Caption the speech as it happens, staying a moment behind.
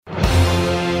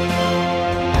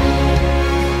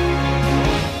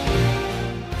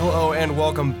and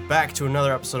welcome back to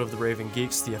another episode of The Raving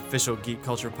Geeks, the official geek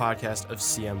culture podcast of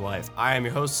CM Life. I am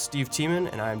your host, Steve Tiemann,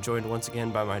 and I am joined once again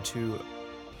by my two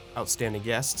outstanding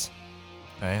guests.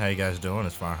 Hey, how you guys doing?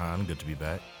 It's Farhan. Good to be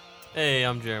back. Hey,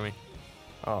 I'm Jeremy.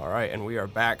 All right, and we are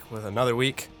back with another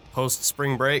week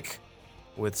post-spring break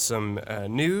with some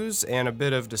news and a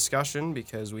bit of discussion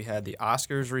because we had the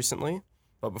Oscars recently.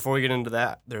 But before we get into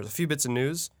that, there's a few bits of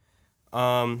news.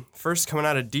 First, coming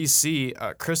out of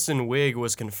DC, Kristen Wiig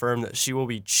was confirmed that she will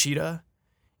be Cheetah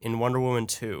in Wonder Woman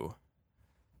 2.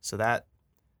 So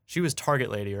she was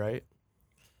Target Lady, right?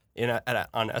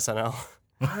 On SNL.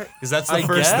 Because that's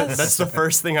the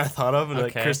first thing I thought of,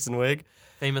 like Kristen Wiig.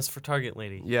 Famous for Target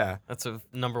Lady. Yeah. That's a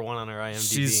number one on her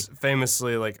IMDb. She's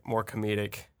famously like more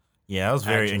comedic. Yeah, it was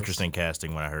very interesting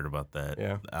casting when I heard about that.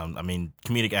 Yeah. I mean,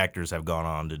 comedic actors have gone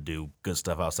on to do good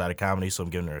stuff outside of comedy, so I'm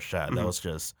giving her a shot. Mm-hmm. That was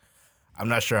just, I'm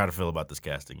not sure how to feel about this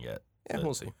casting yet. Yeah,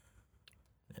 we'll see.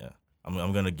 Yeah. I'm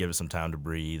going to give it some time to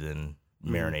breathe and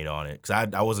marinate on it. Because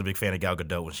I was a big fan of Gal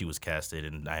Gadot when she was casted,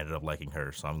 and I ended up liking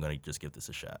her, so I'm going to just give this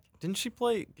a shot. Didn't she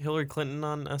play Hillary Clinton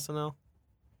on SNL?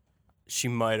 She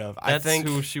might have. That's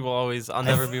who she will always. I'll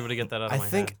never be able to get that out of my head. I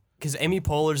think because Amy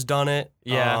Poehler's done it.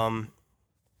 Yeah.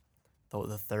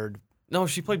 The third. No,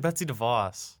 she played Betsy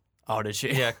DeVos. Oh, did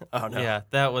she? Yeah. Oh no. Yeah,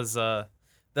 that was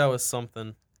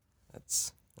something.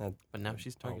 But now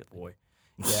she's Target. Oh boy.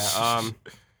 Yeah.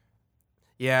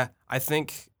 Yeah. I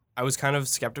think I was kind of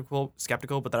skeptical,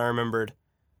 but then I remembered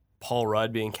Paul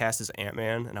Rudd being cast as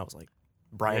Ant-Man, and I was like,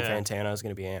 Brian Fantana is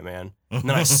going to be Ant-Man. And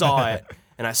then I saw it,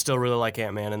 and I still really like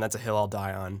Ant-Man, and that's a hill I'll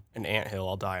die on, an anthill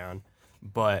I'll die on.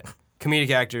 But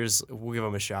comedic actors, we'll give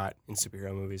them a shot in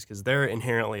superhero movies because they're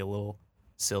inherently a little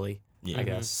silly, I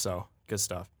guess. So, good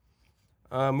stuff.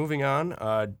 Moving on,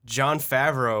 Jon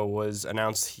Favreau was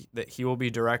announced that he will be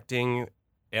directing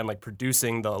and like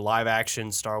producing the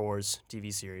live-action Star Wars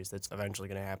TV series that's eventually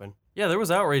going to happen. Yeah, there was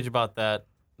outrage about that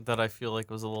I feel like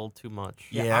was a little too much.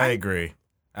 Yeah, I agree.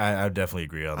 I definitely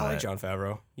agree on that. I like Jon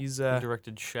Favreau. He's He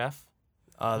directed Chef.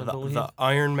 the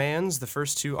Iron Mans, the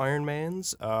first two Iron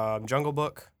Mans, Jungle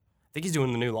Book. I think he's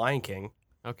doing the new Lion King.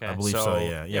 Okay. I believe so,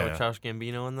 yeah. Yeah, with Josh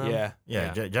Gambino in them?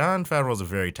 Yeah. Jon Favreau's a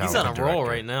very talented director. He's on a roll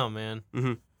director. right now, man.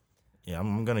 Mm-hmm. Yeah,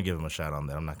 I'm going to give him a shot on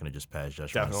that. I'm not going to just pass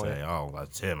judgment and say, oh,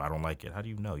 that's him. I don't like it. How do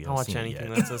you know? You I'll haven't watch seen it anything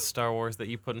yet. that says Star Wars that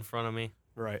you put in front of me.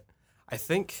 Right.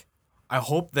 I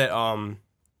hope that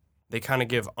they kind of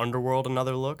give Underworld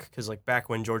another look because like back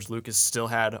when George Lucas still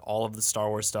had all of the Star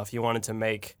Wars stuff, he wanted to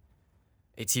make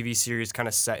a TV series kind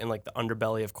of set in like the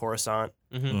underbelly of Coruscant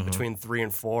between 3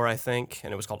 and 4, I think,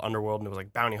 and it was called Underworld, and it was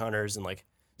like bounty hunters and like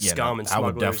scum and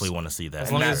smugglers. I would definitely want to see that.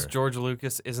 As long as George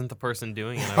Lucas isn't the person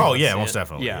doing it. Oh yeah, most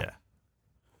definitely. Yeah.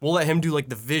 We'll let him do like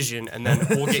the vision, and then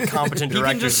we'll get competent he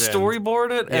directors. He can just storyboard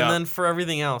it, Yeah. and then for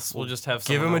everything else, we'll just have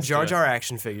give him a else Jar do Jar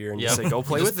action figure and just say, "Go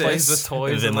play just with plays this." the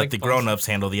toys, And then let the grown-ups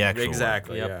handle the actual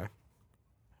Exactly. Yep. Yeah.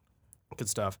 Good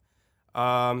stuff.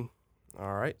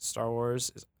 All right, Star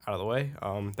Wars is out of the way.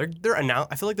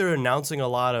 I feel like they're announcing a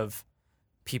lot of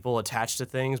people attached to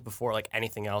things before like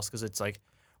anything else because it's like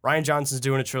Rian Johnson's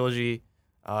doing a trilogy.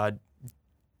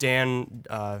 Dan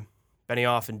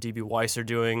Benioff and D.B. Weiss are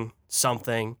doing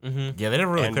something. Mm-hmm. Yeah, they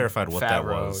never really And clarified what that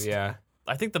was. Yeah.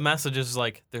 I think the message is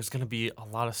like there's going to be a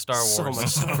lot of Star Wars So much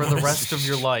Star for the Wars. rest of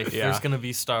your life. Yeah. There's going to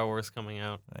be Star Wars coming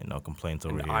out. Ain't no complaints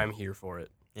over And here. I'm here for it.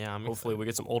 Yeah, I'm Hopefully we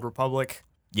get some Old Republic.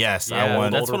 Yes, Yeah, I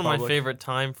want. that's Old one of my Republic. favorite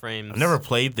time frames. I've never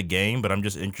played the game, but I'm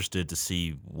just interested to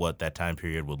see what that time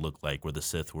period would look like where the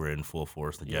Sith were in full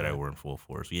force, the Jedi were in full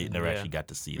force. We never actually got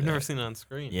to see You've that. never seen it on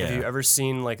screen. Yeah. Have you ever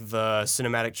seen like the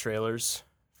cinematic trailers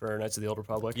for Knights of the Old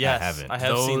Republic? Yes, haven't. I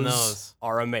have seen those.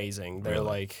 Are amazing. They're Really?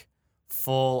 like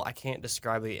full. I can't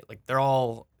describe they're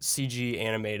all CG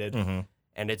animated, Mhm.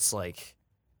 and it's like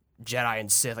Jedi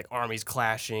and Sith like armies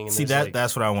clashing. And See there's, that?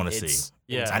 That's what I want to see. it's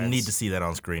Yeah. I intense. need to see that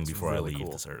on screen before really I leave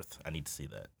cool. this earth. I need to see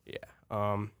that.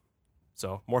 Yeah.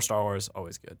 So more Star Wars,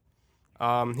 always good.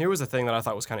 Here was a thing that I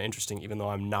thought was kind of interesting, even though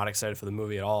I'm not excited for the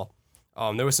movie at all.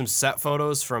 There was some set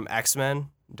photos from X-Men: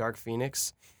 Dark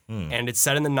Phoenix, and it's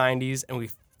set in the '90s, and we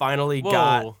finally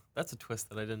got. Whoa, that's a twist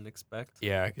that I didn't expect.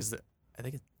 Yeah, because I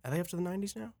think are they up to the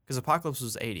 '90s now? Because Apocalypse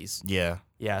was '80s. Yeah.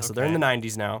 Yeah, so they're in the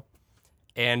 '90s now,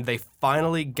 and they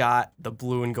finally got the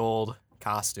blue and gold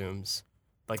costumes,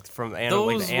 like from the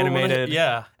animated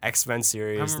X-Men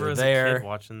series. I remember They're as there. a kid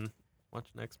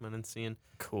watching X-Men and seeing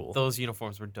Cool. those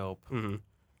uniforms were dope. Mm-hmm.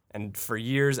 And for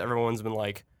years, everyone's been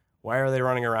like, "Why are they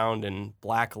running around in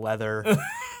black leather?"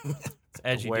 It's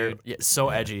edgy, dude. Yeah, so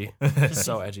edgy,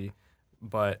 so edgy,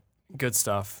 but good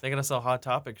stuff. They gotta sell Hot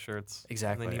Topic shirts.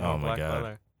 Exactly. And they need Oh more my black God.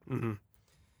 leather. Mm-hmm.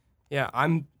 Yeah,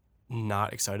 I'm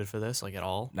not excited for this like at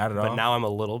all. Not at But all? now I'm a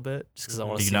little bit just because I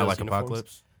want to Do see you not those like uniforms.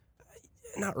 Apocalypse?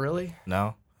 Not really.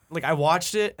 No. Like I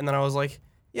watched it and then I was like,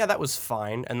 yeah, that was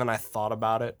fine. And then I thought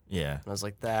about it Yeah. and I was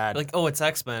like, that. Like, oh, it's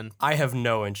X-Men. I have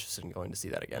no interest in going to see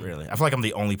that again. Really, I feel like I'm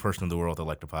the only person in the world that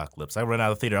liked Apocalypse. I ran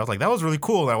out of the theater. I was like, that was really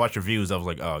cool. And I watched reviews. I was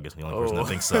like, oh, I guess I'm the only person that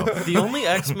thinks so. The only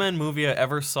X-Men movie I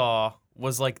ever saw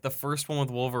was like the first one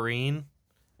with Wolverine,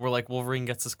 where like Wolverine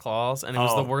gets his claws, and it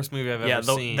was the Oh. worst movie I've Yeah,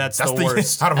 ever seen. that's That's the the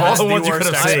worst. out of all That's the ones you worst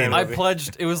could have X-Men seen. I movie.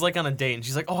 pledged. It was like on a date, and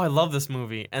she's like, "Oh, I love this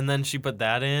movie," and then she put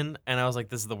that in, and I was like,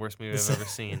 "This is the worst movie I've ever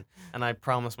seen." And I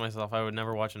promised myself I would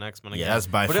never watch an X-Men again. Yeah, that's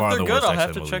by but if far they're the good, worst I'll have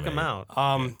X-Men to check movie them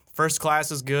made. out. First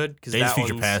Class is good because Days that of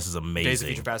Future one's- Past is amazing. Days of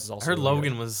Future Past is I also heard really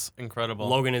Logan good. was incredible.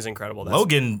 Logan is incredible. That's-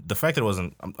 Logan, the fact that it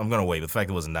wasn't, I'm going to wait, but the fact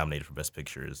that it wasn't nominated for Best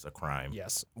Picture is a crime.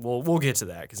 Yes, we'll get to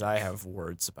that because I have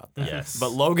words about that. Yes.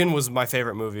 But Logan was my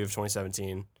favorite movie of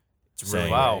 2017. It's really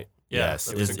Same. Wow. great. Yeah, Yes,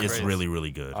 it was it's great. really,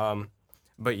 really good.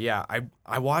 But yeah,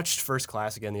 I watched First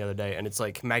Class again the other day, and it's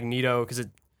like Magneto because it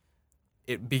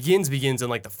begins in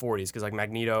like the 40s because like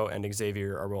Magneto and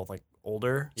Xavier are both like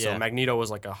older. So Yeah. Magneto was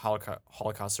like a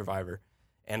Holocaust survivor,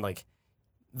 and like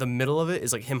the middle of it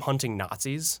is like him hunting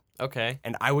Nazis, Okay.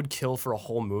 and I would kill for a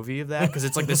whole movie of that because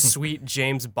it's like this sweet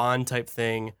James Bond type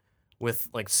thing with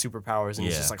like superpowers, and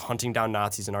he's Yeah. just like hunting down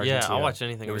Nazis in Argentina. Yeah, I'll watch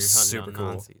anything It where was you're hunting super down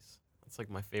cool. Nazis. That's like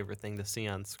my favorite thing to see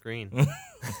on screen.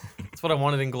 That's what I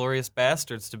wanted Inglourious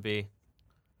Bastards to be.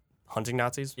 Hunting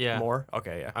Nazis? Yeah. More?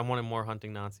 Okay, yeah. I wanted more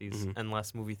hunting Nazis Mhm. and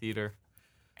less movie theater.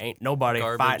 Ain't nobody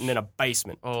Garbage. fighting in a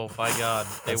basement. Oh, by God,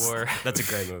 they That's- were. That's a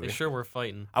great movie. They sure were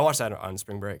fighting. I watched that on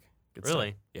spring break. Good stuff.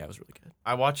 Really? Yeah, it was really good.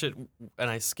 I watch it and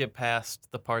I skip past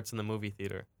the parts in the movie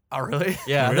theater. Oh, really?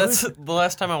 Yeah, Really? that's the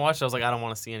last time I watched it. I was like, I don't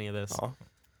want to see any of this. Oh.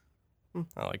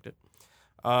 I liked it.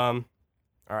 All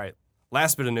right.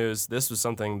 Last bit of news. This was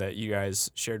something that you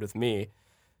guys shared with me.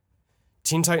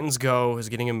 Teen Titans Go is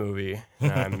getting a movie,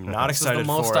 and I'm not This is excited the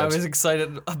most for I it. was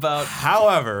excited about.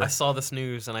 However, I saw this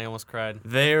news and I almost cried.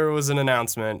 there was an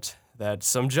announcement that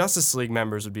some Justice League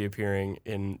members would be appearing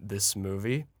in this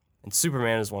movie, and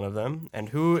Superman is one of them. And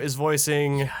who is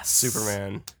voicing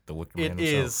Superman? The Wicker Man It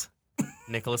himself. is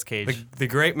Nicolas Cage. The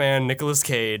great man Nicolas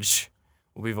Cage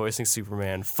will be voicing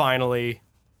Superman finally.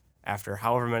 After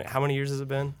how many years has it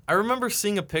been? I remember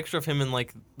seeing a picture of him in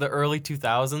like the early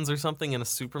 2000s or something in a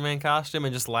Superman costume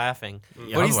and just laughing. Yeah, I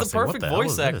But was he's about the to say, what perfect the hell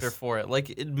voice is actor this? for it.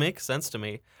 Like it makes sense to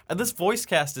me. And this voice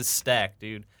cast is stacked,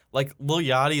 dude. Like Lil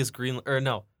Yachty is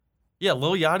Lil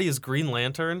Yachty is Green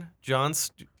Lantern.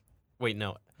 Wait,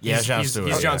 no. Yeah, he's, Jon he's, Stewart.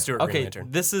 He's Okay. Jon Stewart. Green Okay, Lantern.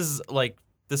 this is like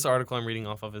this article I'm reading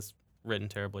off of is written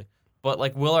terribly. But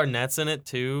like Will Arnett's in it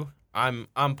too. I'm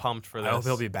pumped for this. I hope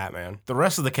he'll be Batman. The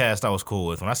rest of the cast I was cool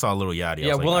with. When I saw Lil Yachty, I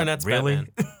Yeah, was Will like, Arnett's really?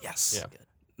 Batman. Yes. Yeah.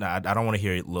 Nah, I don't want to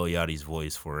hear Lil Yachty's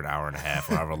voice for an hour and a half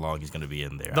or hour long he's going to be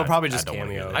in there. They'll probably I just don't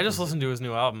wanna hear cameo. that. I just listened to his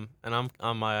new album and I'm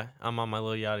on my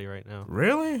Lil Yachty right now.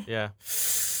 Really? Yeah.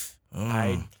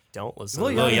 I don't listen.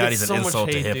 Lil to Lil Yachty that. Yachty's gets an so much insult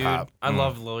to hate, dude. hip-hop. I Mm.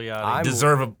 love Lil Yachty.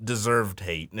 I'm- Deserved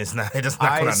hate. And it's not come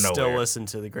I out of still nowhere. listen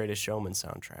to the Greatest Showman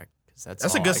soundtrack because that's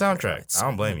That's a all good I care about. soundtrack. It's I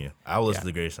don't blame you. I will listen Yeah. to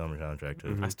the Greatest Summer soundtrack too.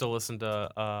 Mhm. I still listen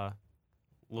to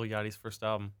Lil Yachty's first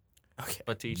album, Okay,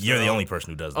 but to each You're their the own. only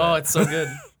person who does that. Oh, it's so good.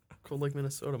 Cold Lake,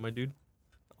 Minnesota, my dude.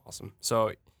 awesome.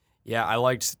 So, yeah, I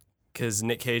liked because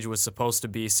Nick Cage was supposed to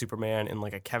be Superman in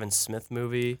like a Kevin Smith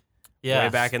movie Yeah. way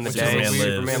back in the Which is day. a weird- Lives,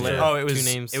 Superman yeah. Lives. Oh, it Two was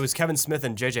names. it was Kevin Smith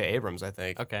and J.J. Abrams, I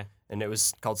think, Okay. and it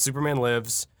was called Superman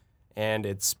Lives, and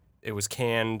it was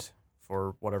canned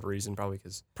for whatever reason, probably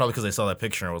because Probably because they saw that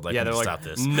picture and was like, yeah, "We they're need to like,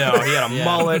 stop this." no, he had a Yeah.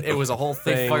 mullet. It was a whole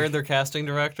thing. They fired their casting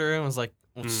director and was like,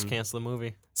 we'll just Mm. cancel the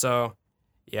movie. So,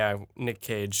 yeah, Nick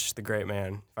Cage, the great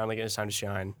man, finally getting his time to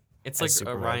shine. It's As like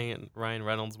Superman. Ryan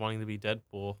Reynolds wanting to be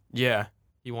Deadpool. Yeah,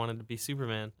 He wanted to be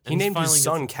Superman. he And named his finally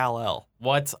son gets- Kal-El.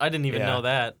 What? I didn't even Yeah. know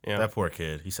that. Yeah, That poor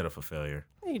kid. He set up for failure.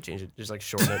 you can change it, just like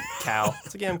shorten it. Cal.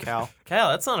 It's like, yeah, I'm Cal. Cal,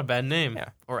 that's not a bad name. Yeah.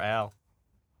 Or Al.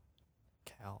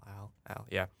 Al.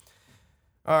 Yeah.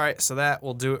 All right, so that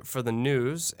will do it for the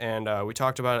news. And we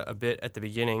talked about it a bit at the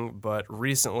beginning, but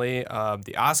recently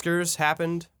the Oscars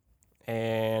happened,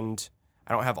 and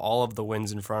I don't have all of the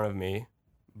wins in front of me,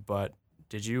 but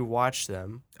did you watch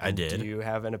them? I And did. Do you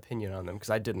have an opinion on them? Because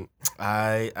I didn't.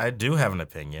 I do have an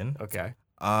opinion. Okay.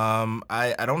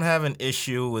 I don't have an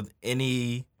issue with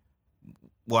any.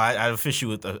 Well, I have an issue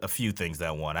with a few things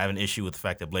that won. I have an issue with the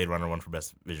fact that Blade Runner won for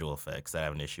Best Visual Effects. That I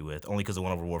have an issue with, only because it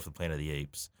won over War for the Planet of the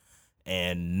Apes.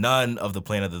 And none of the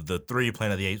three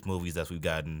Planet of the Apes movies that we've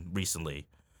gotten recently,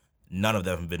 none of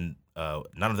them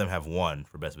have won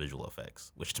for Best Visual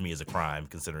Effects, which to me is a crime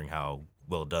considering how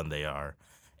well done they are.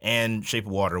 And Shape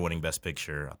of Water winning Best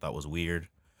Picture, I thought was weird.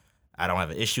 I don't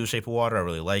have an issue with Shape of Water. I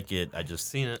really like it.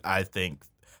 Seen it. I think,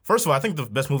 first of all, I think the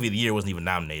best movie of the year wasn't even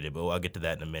nominated, but I'll get to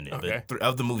that in a minute. Okay. But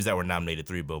of the movies that were nominated,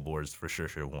 Three Billboards for sure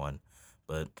should have won.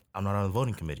 But I'm not on the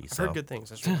voting committee, I've so. heard good things.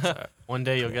 That's really sad. One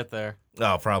day you'll get there.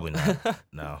 Oh, probably not.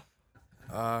 No.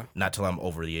 Uh, Not till I'm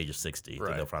over the age of 60.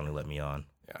 Right. They'll finally let me on.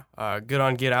 yeah. Good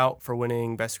on Get Out for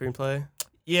winning Best Screenplay. I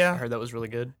Yeah. heard that was really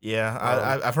good.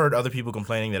 Yeah. I've heard other people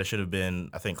complaining that it should have been,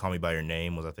 I think, Call Me By Your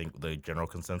Name was, I think, the general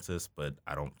consensus, but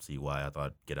I don't see why. I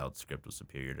thought Get Out's script was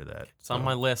superior to that. It's on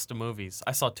my list of movies.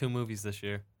 I saw 2 movies this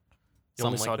year. You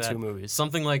only Something saw like 2 that. movies.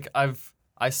 Something like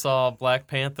I saw Black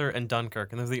Panther and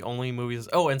Dunkirk, and those are the only movies.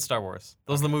 Oh, and Star Wars.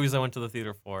 Those are the movies I went to the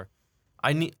theater for.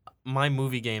 My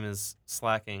movie game is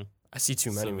slacking. I see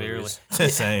too many Severely.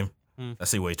 movies. Same. Hmm. I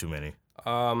see way too many.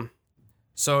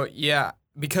 So yeah,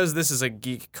 because this is a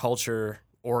geek culture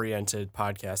oriented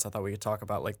podcast, I thought we could talk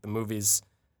about like the movies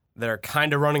that are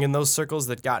kind of running in those circles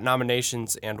that got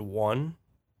nominations and won.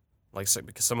 Like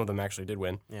because some of them actually did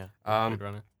win. Yeah.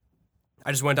 Good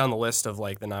I just went down the list of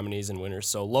like the nominees and winners.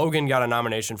 So Logan got a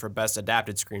nomination for Best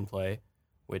Adapted Screenplay,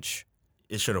 which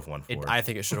It should have won for it. I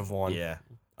think it should have won. Yeah.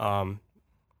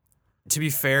 To be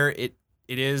fair, it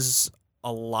is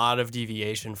a lot of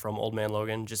deviation from Old Man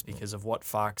Logan just because of what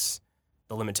Fox,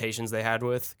 the limitations they had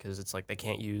with, because it's like they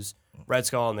can't use Red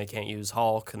Skull and they can't use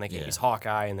Hulk and they can't use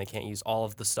Hawkeye and they can't use all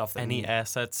of the stuff that Any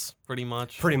assets, pretty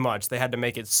much. pretty much they had to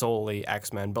make it solely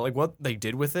X-Men. But like what they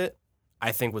did with it,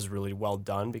 I think was really well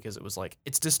done because it was like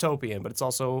it's dystopian, but it's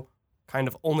also kind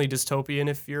of only dystopian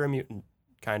if you're a mutant,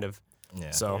 kind of.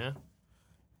 Yeah. So, Yeah.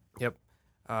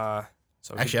 yep.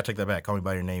 So Actually, I take that back. Call Me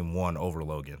By Your Name won over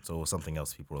Logan, so it was something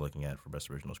else people were looking at for Best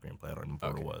Original Screenplay. I don't remember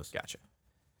what it was. Gotcha.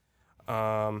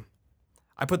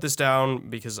 I put this down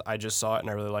because I just saw it and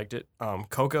I really liked it.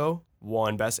 Coco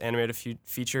won Best Animated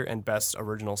Feature and Best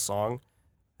Original Song.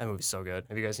 That movie's so good.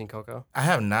 Have you guys seen Coco? I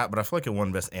have not, but I feel like it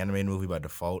won Best Animated Movie by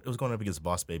default. It was going up against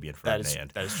Boss Baby and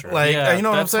Ferdinand. That is true. Like, Yeah, you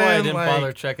know what I'm that's why I saying? didn't Like,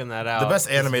 bother checking that out. the Best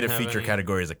 'cause it didn't Animated have Feature any-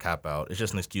 category is a cop-out. It's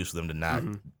just an excuse for them to not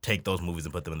take those movies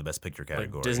and put them in the Best Picture Like,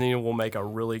 category. Disney will make a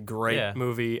really great Yeah.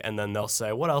 movie and then they'll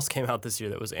say, what else came out this year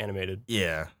that was animated?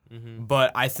 Yeah. Mhm.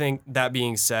 But I think that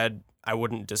being said, I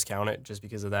wouldn't discount it just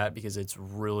because of that because it's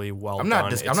really well I'm done.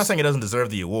 not. I'm not saying it doesn't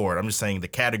deserve the award. I'm just saying the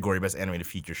category Best Animated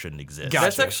Feature shouldn't exist. Gotcha.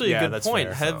 That's actually Yeah, a good that's point.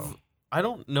 fair, Have so. I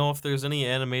don't know if there's any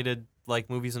animated like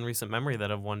movies in recent memory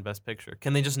that have won Best Picture.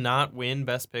 Can they just not win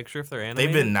Best Picture if they're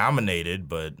animated? They've been nominated,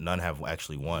 but none have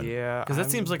actually won. Yeah. because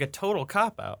that seems like a total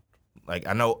cop out. Like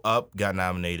I know Up got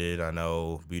nominated. I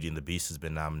know Beauty and the Beast has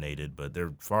been nominated, but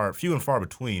they're few and far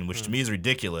between, which to me is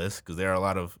ridiculous because there are a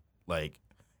lot of like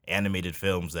animated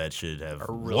films that should have Are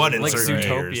really won in like certain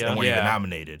years Zootopia. and weren't even Yeah.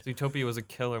 nominated. Zootopia was a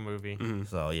killer movie. Mhm.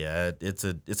 So yeah, it's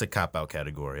a cop out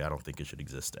category. I don't think it should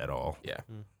exist at all.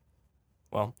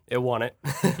 Well, it won it.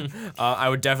 I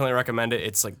would definitely recommend it.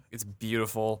 It's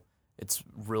beautiful. It's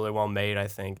really well made. I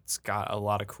think it's got a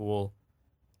lot of cool.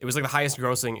 It was like the highest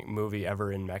grossing movie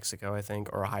ever in Mexico, I think,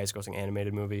 or a highest grossing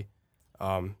animated movie.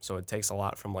 So it takes a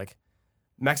lot from like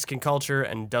Mexican culture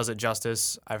and does it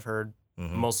justice. I've heard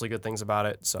mostly good things about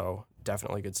it. So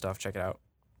definitely good stuff. Check it out.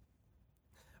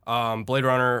 Blade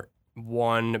Runner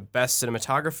won Best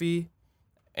Cinematography,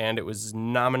 and it was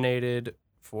nominated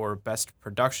for Best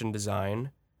Production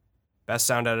Design, Best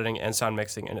Sound Editing, and Sound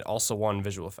Mixing, and it also won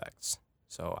Visual Effects.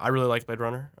 So I really liked Blade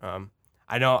Runner.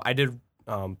 I know I did.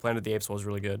 Planet of the Apes was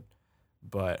really good,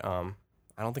 but I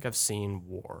don't think I've seen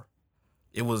War.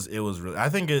 It was really. I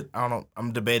think it. I don't know.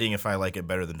 I'm debating if I like it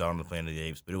better than Dawn of the Planet of the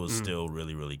Apes, but it was still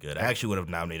really, really good. I actually would have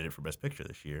nominated it for Best Picture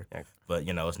this year, Yeah. but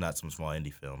it's not some small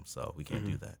indie film, so we can't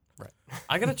do that. Right.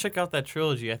 I gotta check out that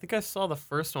trilogy. I think I saw the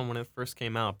first one when it first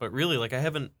came out, but really, like I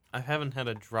haven't had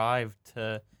a drive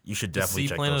to You should to definitely see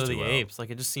check Planet those of two the out. Apes. Like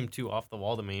it just seemed too off the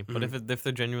wall to me. But if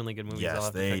they're genuinely good movies, I'll Yes,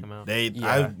 have to they check them out. they. Yeah.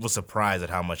 I was surprised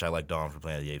at how much I liked Dawn for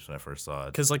Planet of the Apes when I first saw it.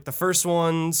 Because like the first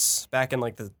ones back in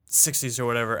like the 60s or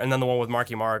whatever, and then the one with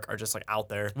Marky Mark are just like out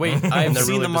there. Wait, I've They're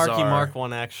seen really the Marky bizarre. Mark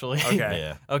one actually. Okay.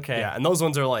 Yeah. Okay. Yeah, and those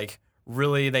ones are like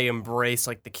really they embrace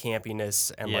like the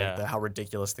campiness and Yeah. like how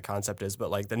ridiculous the concept is.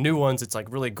 But like the new ones, it's like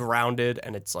really grounded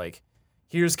and it's like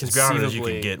here's As grounded as you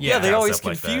conceivably can get. Yeah, they always concept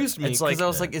like that. confused me It's because like- I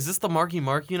was like, "Is this the Marky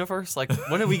Mark universe? Like,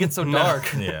 when did we get so No.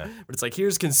 dark?" Yeah. but it's like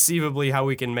here's conceivably how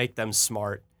we can make them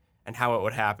smart and how it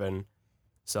would happen.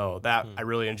 So that I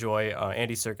really enjoy.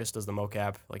 Andy Serkis does the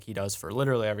mocap like he does for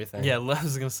literally everything. Yeah, I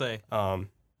was gonna say.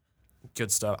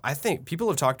 Good stuff. I think people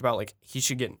have talked about like he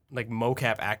should get like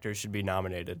mocap actors should be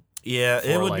nominated. Yeah,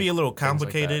 it For, would like, be a little things like that.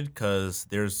 complicated because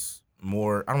there's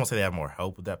more. I don't want to say they have more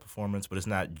help with that performance, but it's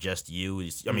not just you.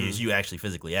 I mean, it's you actually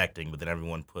physically acting, but then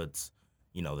everyone puts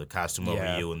the costume over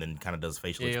Yeah. you and then kind of does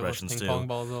facial Yeah, expressions ping too. pong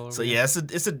balls all over So you. yeah,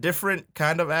 it's a different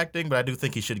kind of acting, but I do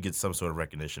think he should get some sort of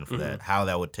recognition for that. How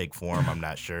that would take form, I'm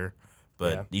not sure,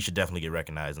 but Yeah. he should definitely get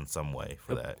recognized in some way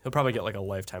for that. He'll probably get like a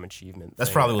lifetime achievement. That's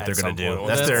thing probably what at they're gonna some do. point.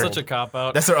 That's That's their- such a cop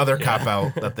out. That's their other cop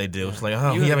out that they do. It's like,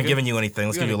 oh, You we had a haven't good- given you anything.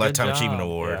 Let's you give you a had a good lifetime achievement job.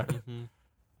 award.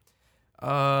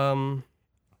 Mhm.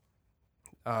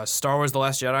 Star Wars: The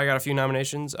Last Jedi got a few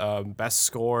nominations: best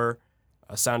score,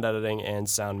 sound editing, and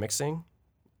sound mixing.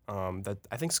 That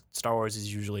I think Star Wars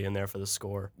is usually in there for the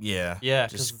score, Yeah. Yeah,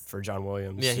 just 'cause for John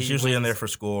Williams. Yeah, It's he usually in wins. there for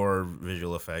score,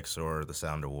 visual effects, or the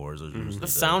sound awards. Those are usually the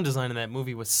sound design in that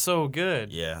movie was so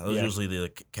good. Yeah, those Yeah. are usually the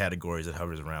categories that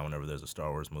hovers around whenever there's a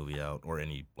Star Wars movie out, or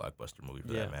any blockbuster movie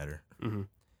for Yeah. that matter.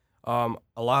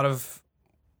 A lot of,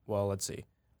 well, let's see,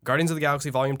 Guardians of the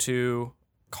Galaxy Volume 2,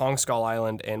 Kong Skull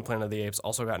Island, and Planet of the Apes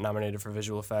also got nominated for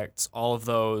visual effects. All of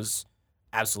those,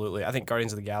 absolutely. I think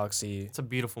Guardians of the Galaxy It's a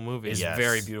beautiful movie. is Yes.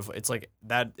 very beautiful. It's like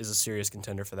that is a serious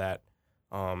contender for that.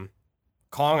 Kong,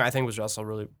 I think, was also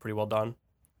really pretty well done.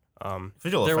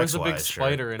 Visual There was effects a big wise, sure.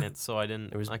 spider in it, so I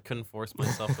didn't. I couldn't force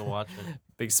myself to watch it.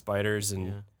 Big spiders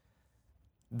and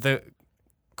Yeah.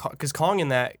 because Kong in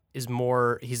that is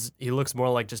more he looks more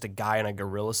like just a guy in a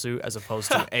gorilla suit as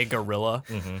opposed to a gorilla.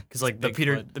 Mhm. Because like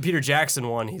Bigfoot. the Peter Jackson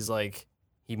one, he's like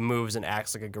he moves and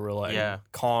acts like a gorilla. Yeah. And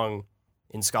Kong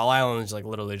in Skull Island is like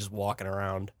literally just walking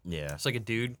around, Yeah. It's like a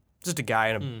dude. just a guy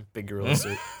in a Hmm. big gorilla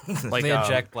suit. Like They had um,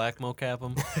 Jack Black mocap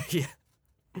him. yeah.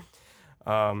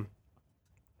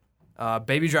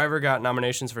 Baby Driver got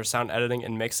nominations for sound editing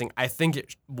and mixing. I think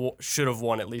it should have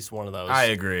won at least one of those. I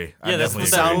agree. I Yeah, that's definitely what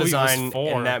The that sound movie was design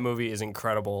for. in that movie is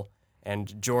incredible.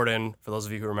 And Jordan, for those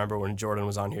of you who remember when Jordan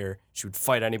was on here, she would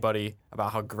fight anybody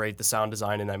about how great the sound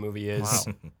design in that movie is.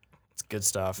 Wow. It's good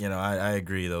stuff. I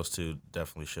agree. Those two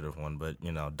definitely should have won, but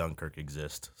Dunkirk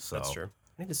exists. So That's true.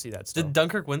 I need to see that still. Did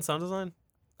Dunkirk win sound design?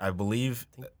 I believe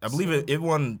so. it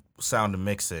won sound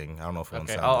mixing. I don't know if it won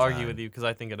Okay, sound I'll design. argue with you because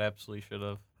I think it absolutely should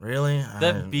have. Really?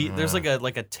 That beat, there's like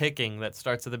a ticking that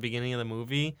starts at the beginning of the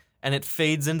movie, and it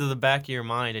fades into the back of your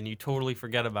mind, and you totally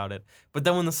forget about it. But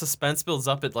then when the suspense builds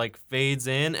up, it like fades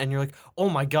in, and you're like, oh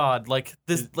my god, like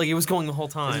this, like it was going the whole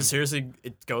Is time. it seriously,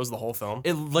 it goes the whole film?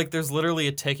 It like there's literally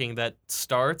a ticking that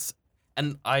starts,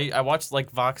 and I watched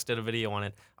like Vox did a video on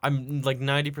it. I'm like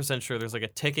 90% sure there's like a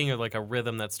ticking or like a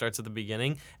rhythm that starts at the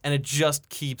beginning, and it just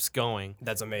keeps going.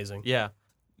 That's amazing. Yeah.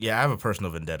 Yeah, I have a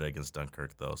personal vendetta against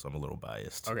Dunkirk though, so I'm a little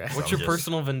biased. Okay. So What's I'm your just-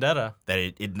 personal vendetta? That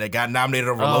it got nominated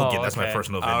over Oh, Logan. That's my okay.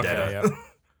 personal Okay, vendetta.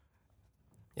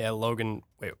 yeah. Logan.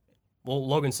 Wait. Well,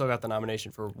 Logan still got the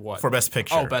nomination for what? For Best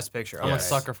Picture. Oh, Best Picture. I'm Okay. a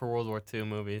sucker for World War II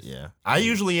movies. Yeah, I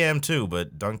usually am too,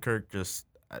 but Dunkirk just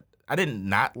I didn't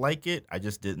not like it. I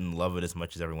just didn't love it as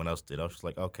much as everyone else did. I was just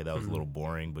like, okay, that was a little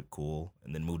boring but cool,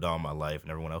 and then moved on with my life.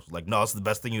 And everyone else was like, no, it's the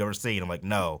best thing you've ever seen. I'm like,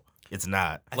 no, it's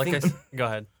not. I Like think- go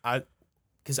ahead.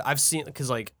 Because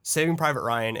like Saving Private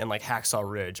Ryan and like Hacksaw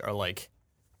Ridge are like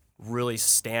really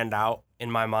stand out in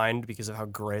my mind because of how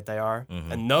great they are,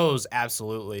 Mhm. and those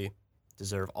absolutely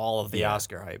deserve all of the Yeah.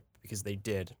 Oscar hype because they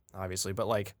did, obviously. But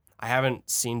like I haven't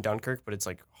seen Dunkirk, but it's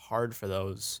like hard for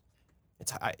those.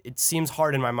 It seems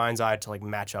hard in my mind's eye to like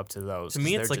match up to those. To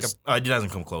me, 'cause it's they're like just, It doesn't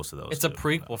come close to those. It's a two.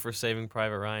 prequel for Saving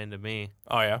Private Ryan to me.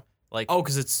 oh yeah, Like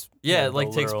because it's yeah, it the like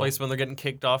takes literal- place when they're getting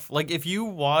kicked off. Like if you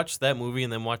watch that movie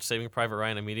and then watch Saving Private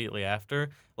Ryan immediately after,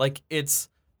 like it's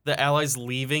the Allies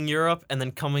leaving Europe and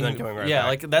then coming. And then coming right yeah, back.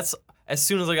 like that's as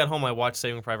soon as I got home, I watched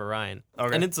Saving Private Ryan,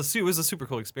 Okay. and it was a super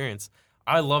cool experience.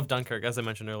 I love Dunkirk, as I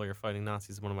mentioned earlier. Fighting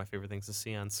Nazis is one of my favorite things to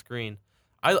see on screen.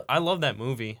 I love that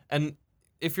movie, and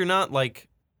if you're not like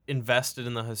invested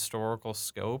in the historical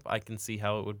scope, I can see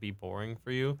how it would be boring for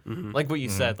you. Mhm. Like what you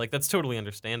said, like that's totally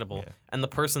understandable. Yeah. And the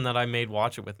person that I made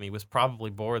watch it with me was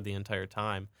probably bored the entire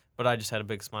time, but I just had a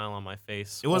big smile on my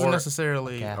face. It wasn't Or-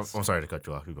 necessarily. I'm gas. sorry to cut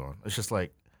you off. Keep going. It's just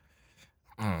like.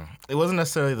 It wasn't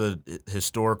necessarily the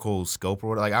historical scope or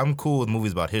what. Like I'm cool with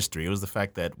movies about history. It was the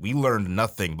fact that we learned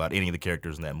nothing about any of the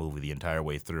characters in that movie the entire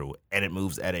way through, and it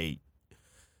moves at a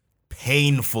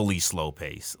painfully slow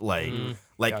pace. Like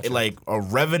Gotcha. like a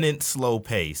Revenant slow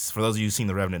pace. For those of you who've seen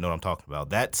the Revenant, know what I'm talking about.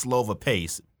 That slow of a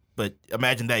pace. But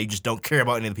imagine that you just don't care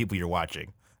about any of the people you're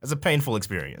watching. That's a painful I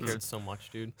experience. cared so much,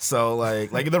 dude. So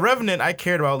like the Revenant, I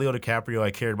cared about Leo DiCaprio.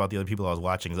 I cared about the other people I was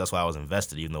watching. 'Cause that's why I was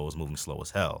invested, even though it was moving slow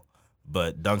as hell.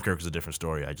 But Dunkirk was a different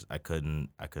story. I couldn't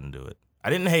do it. I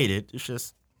didn't hate it. It's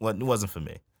just it wasn't for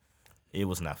me. It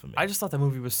was not for me. I just thought that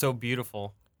movie was so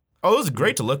beautiful. it was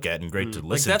great to look at and great to Like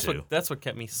listen that's to. that's what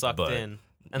kept me sucked But, in.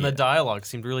 And yeah. the dialogue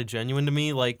seemed really genuine to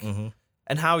me, like Mhm.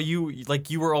 and how you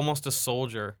were almost a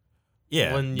soldier.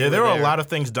 Yeah, when you there were are a there. lot of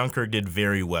things Dunkirk did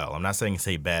very well. I'm not saying it's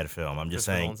a bad film. I'm just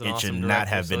Christopher saying Nolan's an it should awesome not director,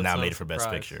 have so been it's not a nominated for Best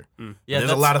surprise. Picture. Yeah, There's a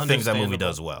that's lot of things that movie understandable.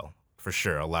 does well. For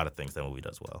sure, a lot of things that movie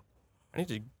does well. I need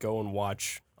to go and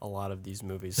watch a lot of these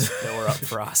movies that were up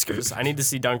for Oscars. I need to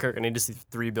see Dunkirk. I need to see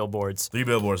 3 Billboards. 3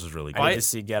 Billboards is really I good. need to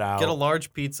see Get Out. Get a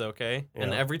large pizza, okay?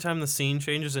 And Yeah. every time the scene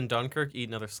changes in Dunkirk, eat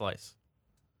another slice.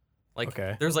 Like,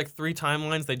 Okay. there's like 3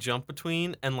 timelines they jump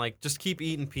between, and like just keep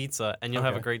eating pizza, and you'll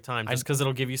have a Okay. great time. Just because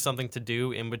it'll give you something to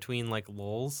do in between like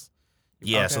lulls.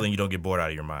 Yeah, so Okay. then you don't get bored out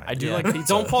of your mind. I do Yeah. like pizza.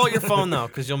 Don't pull out your phone though,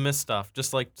 because you'll miss stuff.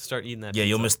 Just like start eating that. Yeah,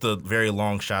 you'll pizza. miss the very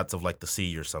long shots of like the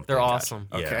sea or something. They're awesome.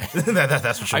 Yeah. Okay.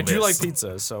 That's what you'll I do like miss.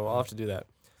 pizza, so I'll have to do that.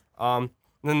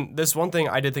 Then this one thing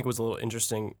I did think was a little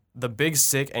interesting. The Big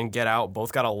Sick and Get Out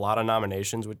both got a lot of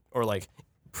nominations, or like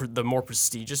the more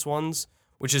prestigious ones,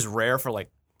 which is rare for like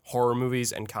horror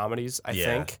movies and comedies. I Yeah.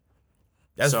 think.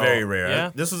 That's So, very rare.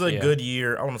 yeah. This is a Yeah. good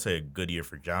year. I want to say a good year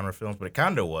for genre films, but it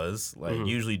kind of was. Like, Mhm.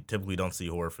 usually, typically don't see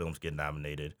horror films get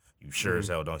nominated. You sure as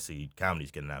hell don't see comedies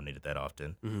get nominated that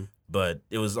often. Mhm. But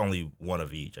it was only one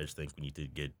of each. I just think we need to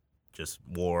get just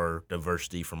more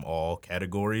diversity from all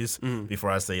categories Mhm. before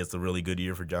I say it's a really good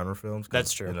year for genre films. 'cause,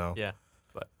 That's true. You know, Yeah.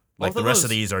 But like both the of rest of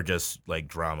those- these are just like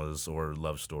dramas or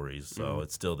love stories. So Mhm.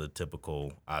 it's still the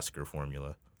typical Oscar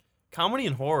formula. Comedy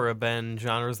and horror have been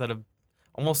genres that have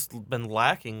almost been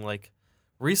lacking. Like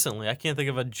recently, I can't think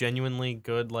of a genuinely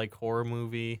good like horror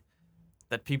movie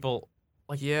that people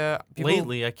like. Yeah, people,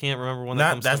 Lately, I can't remember one that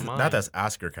Not comes that's to mind. not that's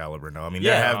Oscar caliber. No, I mean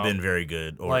Yeah. there have been very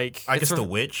good. Or Like, I it's guess a- The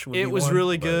Witch. Would It be was one,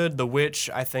 really but good. The Witch,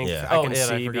 I think, Yeah. I Oh, can yeah, I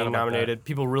see forgot being about that. nominated.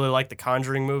 People really like the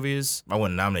Conjuring movies. I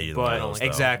wouldn't nominate either one of But those, though.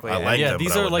 exactly, I yeah. like yeah, them, these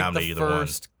but I are wouldn't like nominate the either one.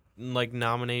 first like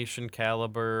nomination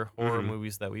caliber horror Mhm.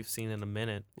 movies that we've seen in a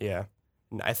minute. Yeah,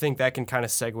 and I think that can kind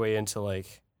of segue into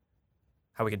like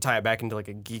how we can tie it back into like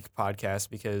a geek podcast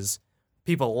because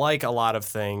people like a lot of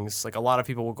things. Like a lot of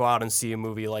people will go out and see a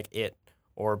movie like It,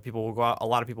 or people will go out. A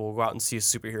lot of people will go out and see a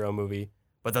superhero movie,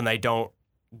 but then they don't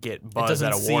get It buzz doesn't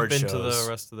at award seep shows. into the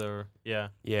rest of the Yeah,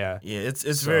 Yeah, it's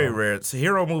So- very rare. So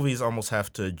hero movies almost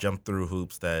have to jump through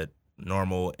hoops that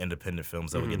normal independent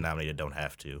films that would get Mhm. nominated don't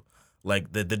have to.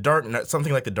 Like the Dark Knight,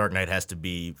 something like The Dark Knight has to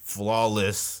be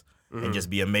flawless Mhm. and just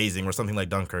be amazing, where something like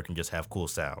Dunkirk can just have cool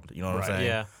sound. You know what I'm Right. saying?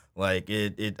 yeah. Like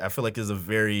I feel like there's a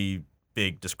very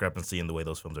big discrepancy in the way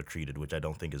those films are treated, which I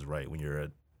don't think is right when you're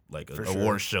at like an For sure.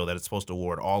 award show that is supposed to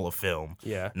award all of film,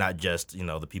 yeah. not just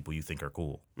the people you think are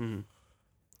cool.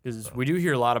 Because we do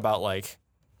hear a lot about like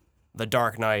the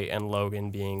Dark Knight and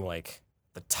Logan being like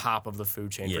the top of the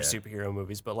food chain Yeah. for superhero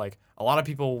movies, but like a lot of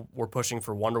people were pushing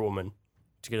for Wonder Woman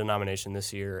to get a nomination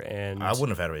this year, and I wouldn't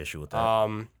have had an issue with that.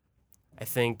 I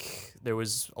think there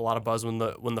was a lot of buzz when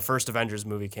the first Avengers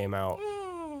movie came out.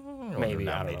 I maybe, wouldn't have I don't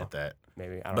nominated know. that.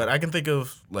 Maybe I don't But know. I can think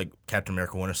of like Captain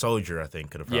America: Winter Soldier. I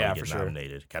think could have probably Yeah, get for sure.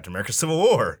 nominated. Captain America: Civil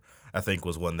War. I think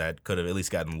was one that could have at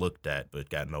least gotten looked at, but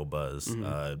got no buzz.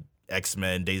 Mhm.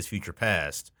 X-Men: Days of Future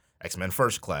Past. X-Men: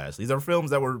 First Class. These are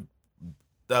films that were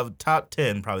the top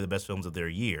 10, probably the best films of their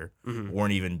year. Mhm.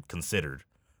 Weren't even considered.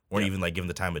 Weren't Yeah. even like given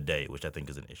the time of day, which I think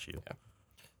is an issue.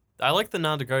 I like the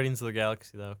nod to Guardians of the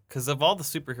Galaxy though, because of all the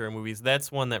superhero movies,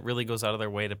 that's one that really goes out of their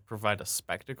way to provide a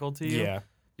spectacle to you. Yeah,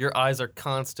 Your eyes are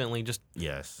constantly just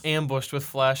Yes. ambushed with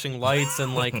flashing lights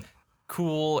and like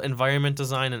cool environment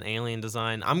design and alien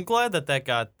design. I'm glad that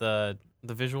got the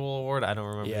visual award. I don't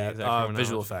remember the yeah. exact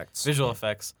Visual effects. visual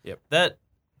effects. Yep.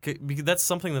 Because that's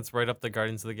something that's right up the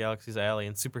Guardians of the Galaxy's alley,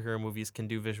 and superhero movies can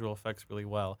do visual effects really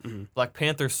well. Mhm. Black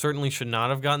Panther certainly should not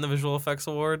have gotten the visual effects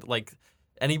award. Like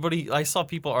I saw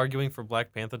people arguing for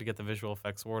Black Panther to get the visual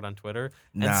effects award on Twitter,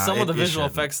 and Nah, some of the it visual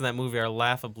shouldn't. effects in that movie are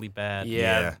laughably bad.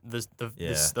 Yeah,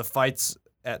 Yeah. the fights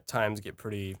at times get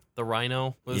pretty. The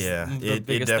Rhino was Yeah, the it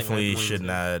biggest definitely thing I should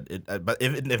not. But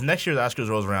if next year the Oscars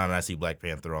rolls around and I see Black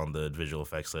Panther on the visual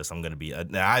effects list, I'm gonna be.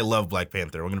 I love Black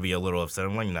Panther. I'm gonna be a little upset.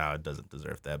 I'm like, no, it doesn't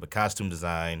deserve that. But costume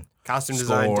design, Costume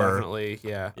design, Score. definitely.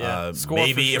 Yeah. Yeah, score for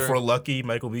maybe if sure. we're lucky,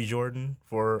 Michael B. Jordan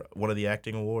for one of the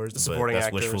acting awards. The but supporting that's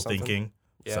actor or wishful something. thinking.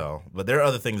 Yeah. So, but there are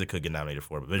other things that could get nominated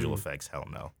for, but visual Mhm. effects, hell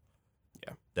no.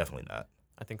 Yeah. Definitely not.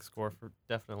 I think score for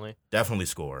definitely. Definitely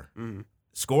score. Mhm.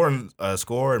 Score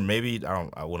and maybe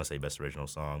I want to say best original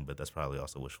song, but that's probably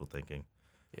also wishful thinking.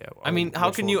 Yeah. I mean,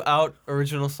 how can you out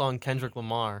original song Kendrick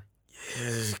Lamar?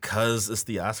 Because it's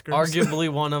the Oscars. Arguably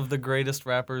one of the greatest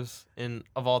rappers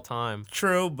of all time.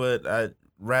 True, but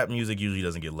rap music usually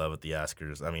doesn't get love at the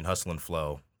Oscars. I mean, Hustle and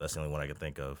Flow. That's the only one I can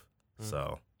think of. Mm.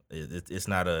 So it's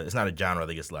not a genre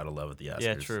that gets a lot of love at the Oscars.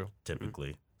 Yeah, true.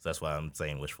 Typically, so that's why I'm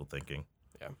saying wishful thinking.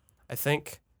 I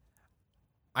think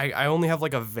I only have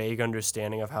like a vague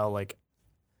understanding of how like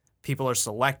people are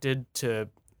selected to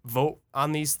vote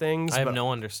on these things. I have but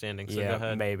no understanding. So go yeah,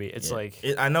 ahead. maybe it's Yeah. like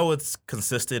I know it's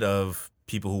consisted of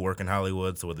people who work in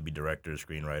Hollywood, so whether it be directors,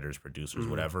 screenwriters, producers, Mhm.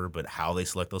 whatever. But how they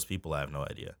select those people, I have no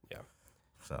idea. Yeah.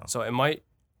 So it might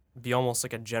be almost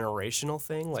like a generational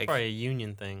thing. It's Like probably a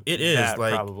union thing. it is That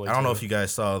like probably I don't know too. if you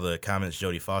guys saw the comments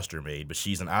Jodie Foster made, but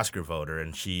she's an Oscar voter,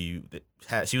 and she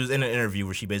was in an interview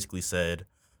where she basically said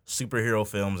superhero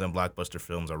films and blockbuster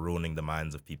films are ruining the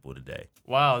minds of people today.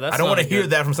 Wow, that's I don't not want a to hear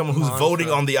good that from someone who's mantra. voting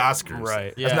on the Oscars.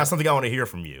 Right. Yeah. That's not something I want to hear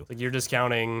from you. like you're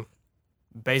discounting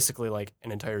basically like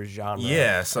an entire genre.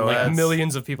 Yeah, so And, like that's-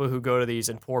 millions of people who go to these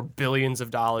and pour billions of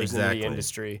dollars into Exactly. the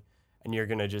industry, and you're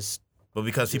gonna just But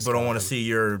because people don't want to Discounting. see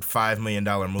your $5 million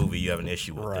movie, you have an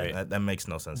issue with Right. it. That makes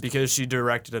no sense. because she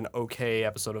directed an okay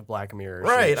episode of Black Mirror.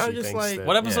 Right, She I'm just thinks like- that-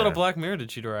 What episode Yeah. of Black Mirror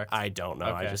did she direct? I don't know.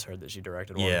 I Okay. just heard that she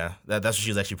directed one. Yeah, that's what she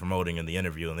was actually promoting in the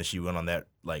interview, and then she went on that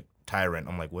like tyrant.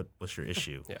 I'm like, what's your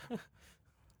issue? Yeah.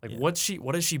 Like Yeah.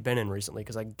 what has she been in recently?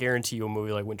 Because I guarantee you a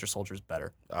movie like Winter Soldier is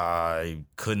better. I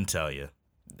couldn't tell you.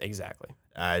 Exactly.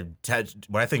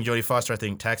 When I think Jodie Foster, I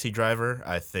think Taxi Driver.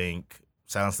 I think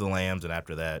Silence of the Lambs, and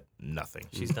after that, nothing.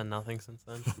 She's done nothing since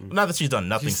then. Not that she's done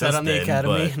nothing She since sat on the then,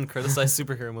 Academy but and criticized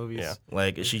superhero movies. Yeah.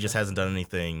 like she just hasn't done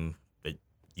anything that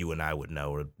you and I would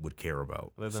know or would care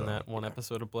about. Other than that one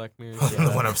episode of Black Mirror. the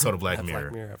It's one episode of Black That Mirror.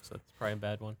 Black Mirror episode. probably a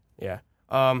bad one. Yeah.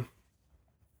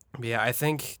 Yeah, I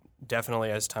think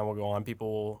definitely as time will go on,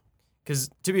 people, because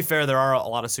to be fair, there are a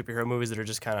lot of superhero movies that are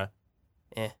just kind of,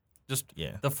 Just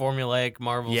Yeah. the formulaic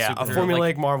Marvel yeah, a superhero. formulaic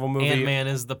Like, Marvel movie. Ant-Man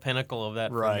is the pinnacle of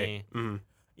that for Right. me. Mhm.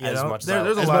 You As know, much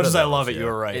there's a as, lot much of as I those, love it, yeah. you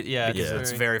were right. Yeah, because Yeah.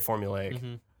 it's very formulaic.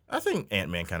 Mhm. I think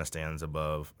Ant-Man kind of stands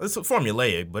above. It's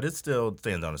formulaic, but it still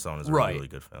stands on its own as a Right. really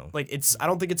good film. Like I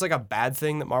don't think it's like a bad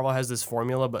thing that Marvel has this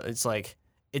formula, but it's like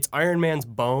it's Iron Man's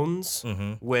bones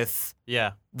Mm-hmm. with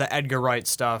Yeah. the Edgar Wright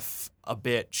stuff a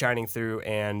bit shining through,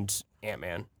 and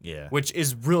Ant-Man, Yeah. which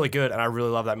is really good, and I really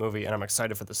love that movie, and I'm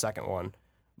excited for the second one.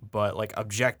 But like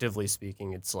objectively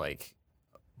speaking, it's like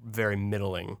very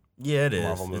middling. Yeah, it is.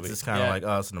 Marvel It's movie. just kind of Yeah. like,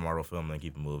 oh, it's a Marvel film, then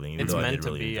keep it moving. even It's though I meant did to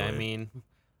really be. enjoy I it. mean,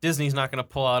 Disney's not going to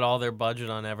pull out all their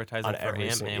budget on advertising On for every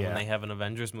Ant-Man sing- when yeah. they have an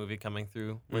Avengers movie coming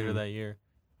through later Mhm. that year.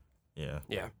 Yeah.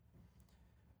 Yeah.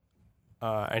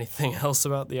 Anything else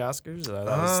about the Oscars?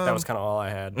 That was kind of all I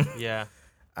had. Yeah.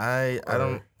 I Or-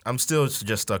 don't. I'm still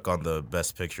just stuck on the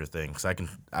Best Picture thing because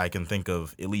I can think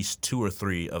of at least 2 or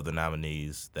 3 of the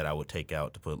nominees that I would take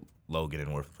out to put Logan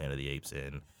and War for the Planet of the Apes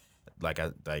in. Like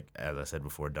as I said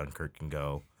before, Dunkirk can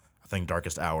go. I think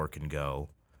Darkest Hour can go.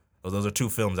 Those are 2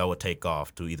 films I would take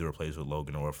off to either replace with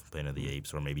Logan or War for the Planet of the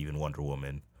Apes, or maybe even Wonder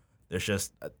Woman. There's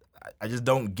just I just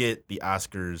don't get the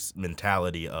Oscars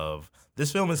mentality of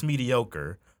this film is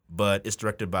mediocre, but it's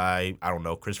directed by, I don't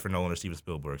know, Christopher Nolan or Steven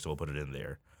Spielberg, so we'll put it in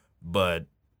there. But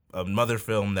another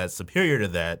film that's superior to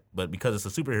that, but because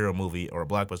it's a superhero movie or a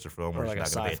blockbuster film, Or we're like a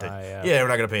just not going to pay sci-fi, attention. yeah. Yeah, we're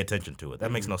not going to pay attention to it.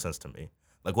 That makes no sense to me.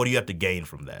 Like, what do you have to gain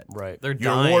from that? Right. They're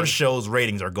Your dying. award shows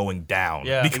ratings are going down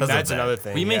Yeah. because That's of that. another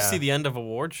thing. We may yeah. see the end of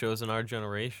award shows in our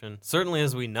generation, certainly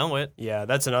as we know it. Yeah,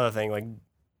 that's another thing. Like,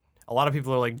 a lot of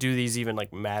people are like, do these even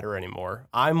like matter anymore?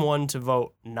 I'm one to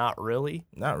vote not really,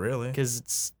 Not really. because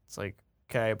it's like,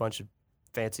 okay, a bunch of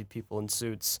fancy people in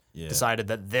suits Yeah. decided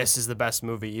that this is the best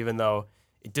movie, even though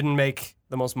it didn't make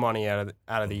the most money out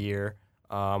of the year.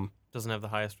 Doesn't have the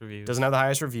highest reviews. Doesn't have the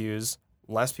highest reviews.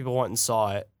 Less people went and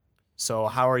saw it. So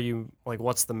how are you like?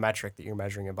 What's the metric that you're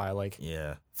measuring it by? Like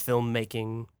Yeah.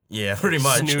 filmmaking, Yeah, pretty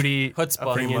much. snooty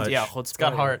Chutzpah. opinions. Pretty Yeah, much. chutzpah. It's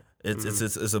got heart.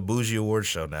 It's a bougie award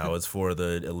show now. It's for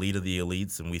the elite of the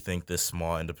elites, and we think this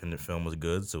small independent film was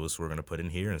good, so it's what we're gonna put in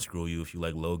here and screw you if you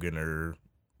like Logan or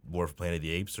War for Planet of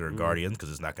the Apes or Guardians because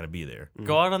it's not gonna be there.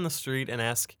 Go out on the street and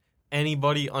ask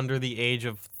anybody under the age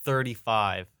of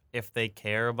 35 if they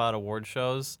care about award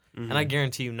shows, and I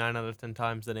guarantee you 9 out of 10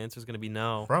 times that answer is going to be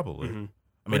no. Probably. Mhm.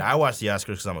 I mean, I watch the Oscars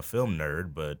because I'm a film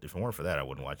nerd, but if it weren't for that, I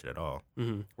wouldn't watch it at all.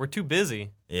 Mm-hmm. We're too busy.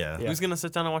 Yeah. Yeah. Who's going to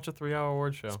sit down and watch a 3-hour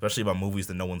award show? Especially about movies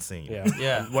that no one's seen. Yeah.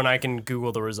 Yeah. When I can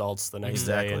Google the results the next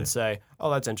day Exactly. and say,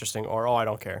 "Oh, that's interesting," or "Oh, I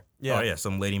don't care." Yeah. Oh yeah,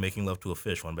 some lady making love to a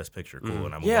fish won Best Picture. Cool. Mhm.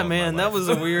 And I move Yeah, on with my man, that life. was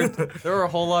a weird. There were a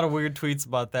whole lot of weird tweets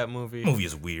about that movie. movie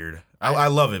is weird. I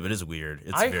love it, but it's weird.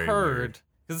 It's I very heard weird.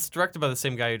 because it's directed by the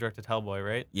same guy who directed Hellboy,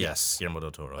 right? Yes, Guillermo del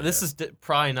Toro. This yeah. is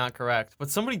probably not correct, but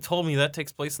somebody told me that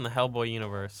takes place in the Hellboy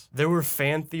universe. There were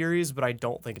fan theories, but I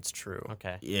don't think it's true.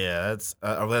 Okay. Yeah, that's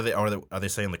are they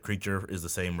saying the creature is the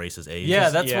same race as Abe? Yeah,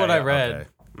 that's Yeah, what I yeah, read. Okay.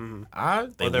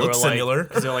 Mm-hmm. They Or look similar.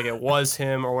 Because they're like, it was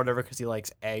him or whatever, because he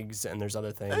likes eggs and there's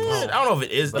other things. I don't know if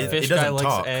it is. The It, fish it guy doesn't likes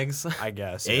talk. eggs. I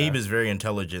guess. Abe yeah. is very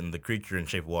intelligent. And the creature in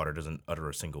Shape of Water doesn't utter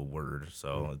a single word.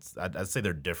 So Hmm. it's I'd say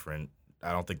they're different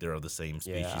I don't think they're of the same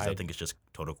species. Yeah, I think it's just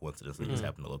total coincidence. They just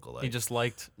happen to look alike. He just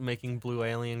liked making blue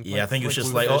alien. Yeah, I think it's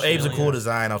just blue like, oh, fish Abe's a cool aliens.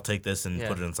 design. I'll take this and Yeah.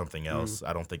 put it in something else.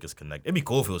 I don't think it's connected. It'd be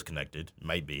cool if it was connected.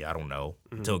 Might be. I don't know.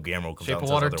 Until Guillermo comes Shape out of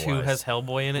and Water says 2 otherwise. has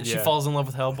Hellboy in it. She Yeah. falls in love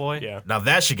with Hellboy. Yeah. Now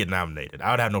that should get nominated.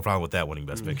 I would have no problem with that winning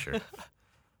Best Picture.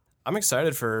 I'm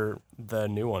excited for the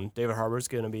new one. David Harbour's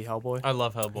going to be Hellboy. I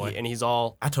love Hellboy. And he's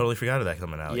all. I totally forgot of that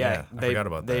coming out. Yeah, I forgot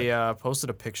about they that.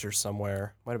 posted a picture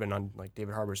somewhere. Might have been on like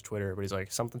David Harbour's Twitter, but he's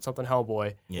like something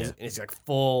Hellboy. Yeah. And he's like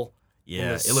full. in Yeah,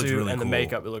 the it looked suit really and cool. the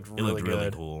makeup. It looked It really looked good.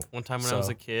 really cool. One time when I was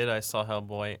So- a kid, I saw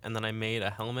Hellboy, and then I made a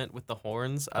helmet with the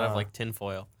horns out of like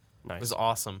tinfoil. It Nice. was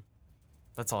awesome.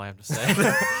 That's all I have to say.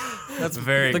 That's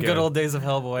very the good. good old days of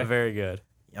Hellboy. Very good.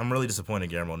 I'm really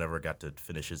disappointed Guillermo never got to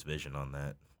finish his vision on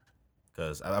that.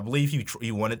 Because I believe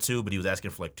he wanted to, but he was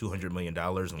asking for like $200 million,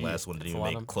 and the last one didn't that's a even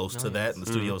lot make of close to millions. that. And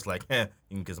the studio was like, you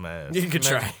can kiss my ass. You could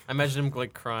try. I imagine him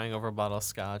like crying over a bottle of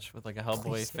scotch with like a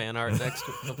Hellboy fan art next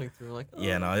to it, flipping through like.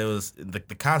 Yeah, no, it was the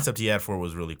concept he had for it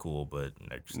was really cool, but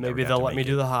I just never Maybe got they'll to let me make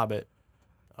do it. The Hobbit.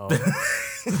 Oh,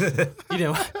 You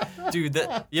know, dude,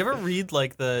 you ever read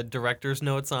like the director's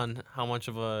notes on how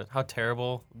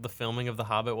terrible the filming of The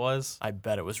Hobbit was? I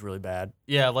bet it was really bad.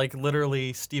 Yeah, like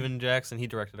literally Steven Jackson, he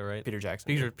directed it, right? Peter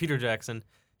Jackson. Peter Jackson.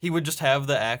 He would just have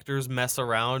the actors mess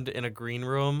around in a green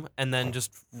room and then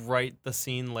just write the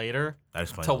scene later That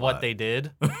explains to a what lot. they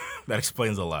did. That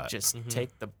explains a lot. Just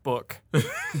take the book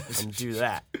and do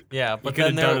that. Yeah, You but could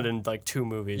have then done it in like 2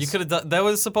 movies. you could have done that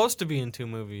was supposed to be in 2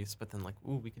 movies, but then like,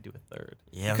 ooh, we could do a third.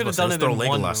 Yeah, you I could have was done gonna it say, in let's throw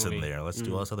one Legolas movie. in there. Let's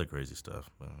do all this other crazy stuff.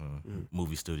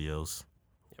 Movie studios.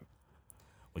 Yep.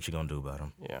 What you gonna do about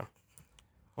them? Yeah.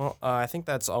 Well, I think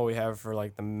that's all we have for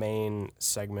like the main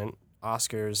segment.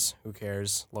 Oscars, who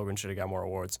cares? Logan should have got more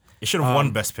awards. It should have won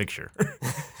Best Picture.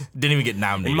 Didn't even get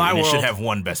nominated. In my and it should world- have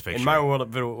won Best Picture. In my world,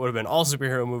 it would have been all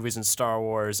superhero movies and Star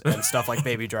Wars and stuff like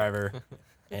Baby Driver,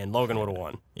 and Logan would have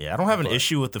won. Yeah, I don't have an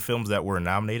issue with the films that were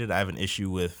nominated. I have an issue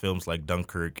with films like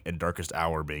Dunkirk and Darkest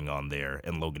Hour being on there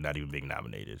and Logan not even being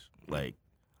nominated. Like,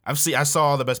 I saw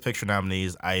all the Best Picture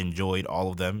nominees. I enjoyed all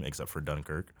of them except for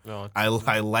Dunkirk. No, I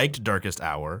liked Darkest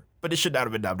Hour, but it should not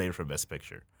have been nominated for Best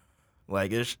Picture.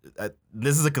 Like, this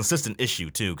is a consistent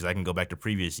issue too, because I can go back to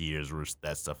previous years where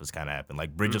that stuff has kind of happened.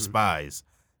 Like Bridge of Spies,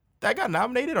 that got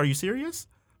nominated. Are you serious?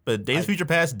 But Days of Future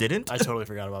Past didn't. I totally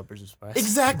forgot about Bridge of Spies.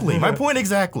 Exactly. My point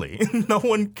exactly. No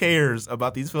one cares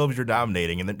about these films you're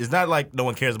nominating. And it's not like no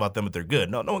one cares about them if they're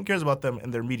good. No one cares about them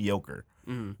and they're mediocre.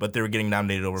 But they were getting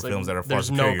nominated over It's like films that are far there's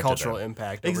superior no to cultural them.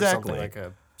 impact over Exactly. something like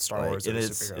a Star Like, Wars and or a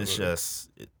it's superhero it's movie. just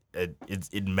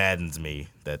it maddens me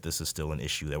that this is still an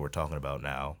issue that we're talking about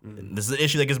now. And this is an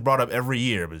issue that gets brought up every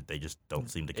year, but they just don't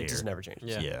seem to care. It just never changes.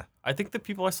 Yeah. Yeah. I think the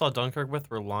people I saw Dunkirk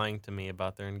with were lying to me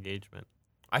about their engagement.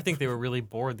 I think they were really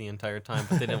bored the entire time,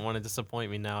 but they didn't want to disappoint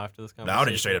me now after this Now, I conversation. would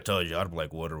have just straight up told you. I'd be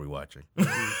like, what are we watching?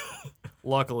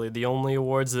 Luckily, the only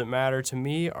awards that matter to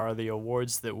me are the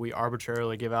awards that we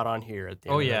arbitrarily give out on here at the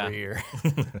end of every year.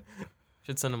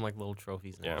 Should send them like little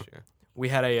trophies next year. We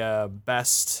had a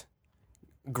best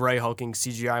gray hulking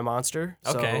CGI monster.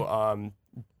 Okay. So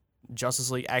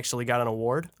Justice League actually got an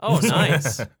award. Oh,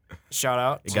 nice. Shout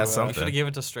out. It got to, something. Should have gave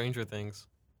it to Stranger Things.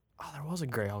 Oh, there was a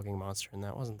gray hulking monster in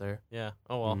that, wasn't there? Yeah.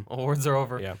 Oh well. Awards are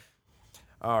over. Yeah.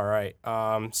 All right.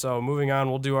 So moving on,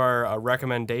 we'll do our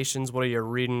recommendations. What are you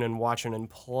reading and watching and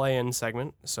playing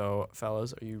segment? So,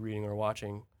 fellas, are you reading or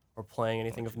watching or playing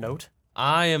anything of note?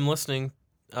 I am listening.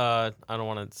 I don't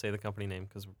want to say the company name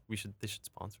because they should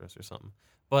sponsor us or something.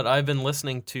 But I've been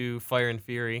listening to Fire and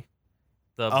Fury,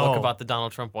 the book about the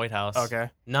Donald Trump White House. Okay.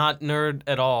 Not nerd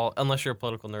at all, unless you're a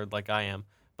political nerd like I am.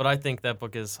 But I think that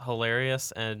book is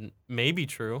hilarious and maybe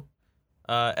true.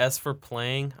 As for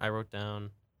playing, I wrote down.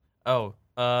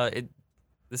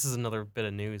 This is another bit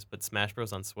of news, but Smash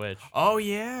Bros on Switch. Oh,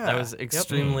 yeah. I was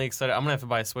extremely excited. I'm gonna have to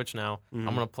buy a Switch now. I'm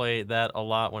gonna play that a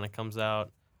lot when it comes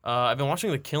out. I've been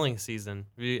watching The Killing Season.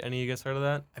 Have any of you guys heard of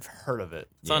that? I've heard of it.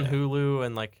 It's on Hulu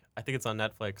and I think it's on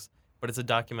Netflix. But it's a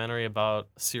documentary about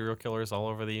serial killers all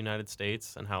over the United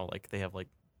States and how they have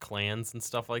clans and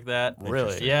stuff like that.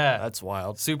 Really? Yeah. That's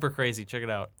wild. Super crazy. Check it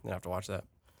out. I'm going to have to watch that.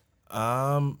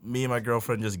 Me and my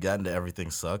girlfriend just got into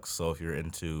Everything Sucks. So if you're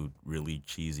into really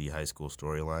cheesy high school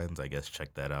storylines, I guess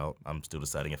check that out. I'm still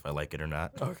deciding if I like it or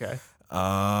not. Okay.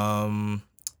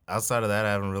 Outside of that,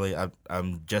 I haven't really.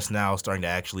 I'm just now starting to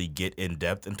actually get in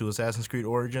depth into Assassin's Creed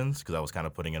Origins because I was kind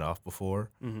of putting it off before.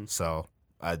 So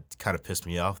it kind of pissed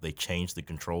me off. They changed the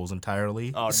controls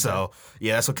entirely. Oh, so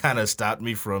yeah, that's what kind of stopped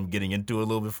me from getting into it a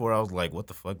little before. I was like, what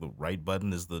the fuck? The right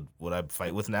button is what I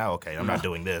fight with now? Okay, I'm not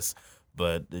doing this.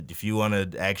 But if you want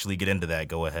to actually get into that,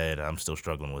 go ahead. I'm still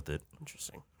struggling with it.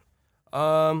 Interesting.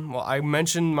 Well, I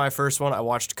mentioned my first one. I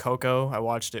watched Coco. I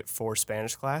watched it for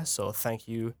Spanish class, so thank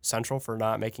you, Central, for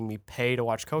not making me pay to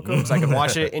watch Coco because I could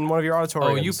watch it in one of your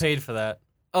auditoriums. Oh, you paid for that.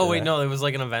 Oh, wait, Yeah. no, it was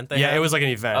like an event they Yeah, had? it was like an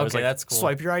event. It was Okay, like, that's cool.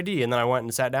 swipe your ID. And then I went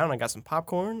and sat down and I got some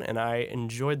popcorn and I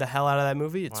enjoyed the hell out of that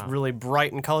movie. It's Wow. really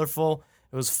bright and colorful.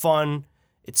 It was fun.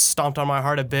 It stomped on my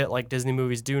heart a bit like Disney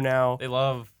movies do now. They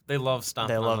love stomping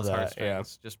They on love those that,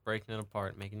 heartstrings, just breaking it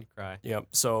apart, making you cry. Yep.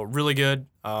 So really good.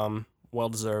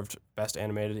 Well-deserved best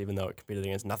animated, even though it competed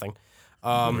against nothing.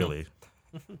 Really?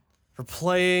 For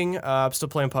playing, I'm still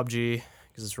playing PUBG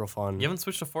because it's real fun. You haven't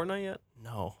switched to Fortnite yet?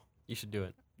 No, You should do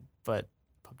it. but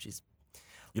PUBG's...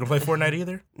 You don't play Fortnite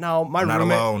either? No, my I'm not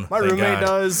roommate, alone, my thank roommate God.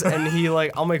 does, and he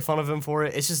like I'll make fun of him for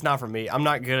it. It's just not for me. I'm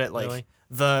not good at like Really?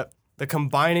 the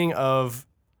combining of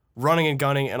running and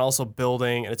gunning and also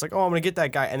building. And it's like, oh, I'm gonna get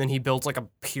that guy, and then he builds like a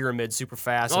pyramid super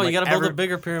fast. Oh, and, you like, gotta build a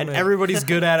bigger pyramid. and everybody's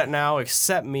good at it now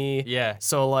except me. Yeah.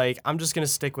 So like I'm just gonna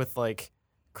stick with like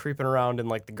creeping around in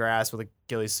like the grass with a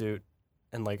ghillie suit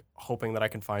and like hoping that I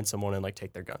can find someone and like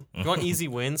take their gun. If you want easy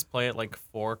wins, play at like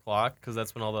 4 o'clock because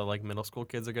that's when all the like middle school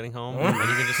kids are getting home, and you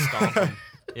can just stomp them.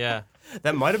 Yeah.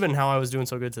 That might have been how I was doing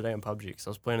so good today in PUBG because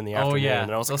I was playing in the Oh afternoon. yeah.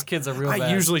 And I was Those like, kids are real I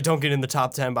bad. usually don't get in the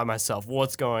top 10 by myself.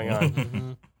 What's going on?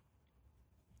 Mhm.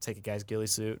 Take a guy's ghillie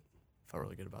suit. Felt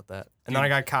really good about that. And then I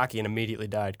got cocky and immediately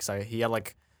died because he had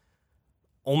like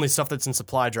only stuff that's in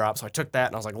supply drop. So I took that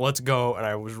and I was like, let's go. And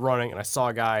I was running and I saw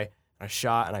a guy and I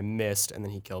shot and I missed and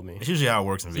then he killed me. It's usually how it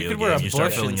works in So you video could wear a games. You start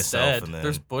bush feeling yourself, instead. and then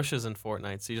There's bushes in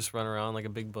Fortnite, so you just run around like a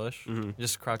big bush. Mhm. You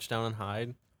just crouch down and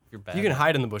hide. You're bad. You can at it.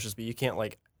 hide in the bushes, but you can't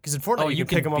like because in Fortnite Oh, you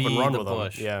can pick them up and be run the with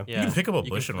bush. them. Yeah. Yeah. you can pick up a You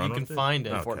bush can- and run You can with it? find it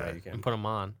In Okay. Fortnite you can. and put them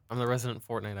on. I'm the resident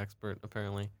Fortnite expert,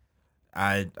 apparently.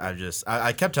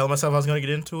 I kept telling myself I was gonna get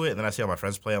into it, and then I see all my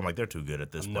friends play. I'm like, they're too good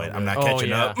at this No point. good. I'm not Oh, catching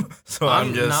yeah. up, so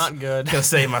I'm just not good. gonna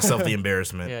save myself the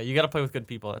embarrassment. Yeah, you got to play with good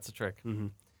people. That's a trick. Mm-hmm.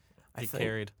 I Get think,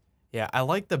 carried. yeah, I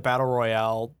like the battle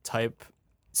royale type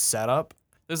setup.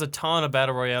 There's a ton of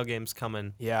battle royale games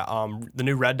coming. Yeah. The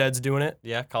new Red Dead's doing it.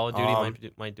 Yeah, Call of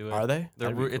Duty might do it. Are they?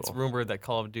 They're That'd be It's cool. rumored that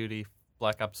Call of Duty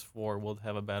Black Ops 4 will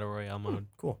have a battle royale mode.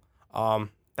 Cool.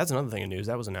 That's another thing in news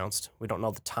that was announced. We don't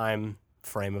know the time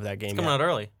frame of that game It's coming yet. out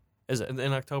early Is it?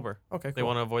 in October. Okay, cool. They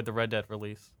want to avoid the Red Dead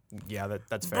release. Yeah,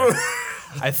 that's fair.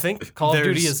 I think Call of Duty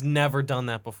there's- has never done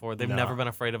that before. They've No. never been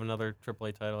afraid of another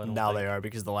AAA title. I don't now think. they are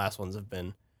because the last ones have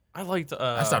been I liked.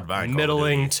 I stopped buying Call of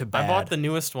middling Duty. to bad. I bought the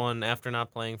newest one after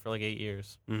not playing for like 8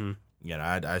 years. Mhm.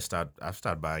 Yeah, I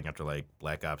stopped buying after like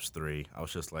Black Ops 3. I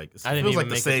was just like, it I didn't feels even like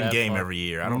the make it same that game far. every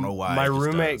year. I don't know why. My it just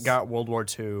roommate does. got World War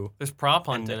II. There's prop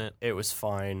hunt and in it. It was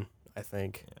fine, I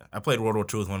think. Yeah. I played World War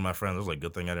II with one of my friends. I was like,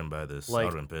 good thing I didn't buy this. I Like-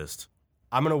 would have been pissed.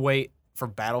 I'm gonna wait for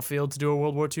Battlefield to do a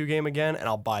World War II game again, and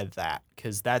I'll buy that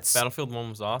because that's Battlefield 1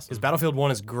 was awesome. because Battlefield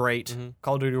 1 is great. Mhm.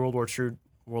 Call of Duty World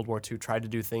War II tried to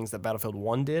do things that Battlefield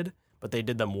 1 did, but they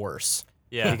did them worse.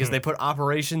 Yeah. Because they put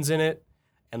operations in it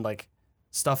and like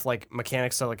stuff like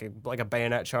mechanics, so like a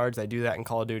bayonet charge. They do that in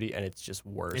Call of Duty, and it's just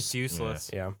worse. It's useless.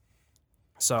 Yeah.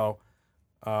 So,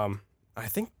 I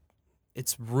think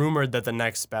it's rumored that the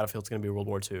next Battlefield's going to be World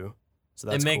War II. So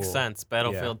that's It makes cool. sense.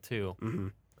 Battlefield 2 hmm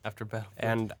after Battlefield.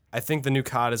 And I think the new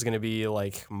COD is going to be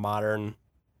like modern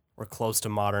or close to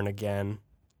modern again,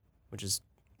 which is,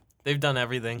 They've done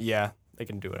everything. yeah, they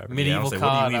can do whatever. Medieval say, what do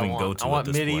you COD. even I go want, to I at want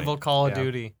this point? medieval Call of Yeah.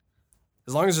 Duty.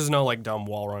 As long as there's no like dumb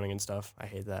wall running and stuff. I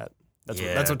hate that. That's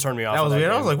Yeah. that's what turned me off. That of was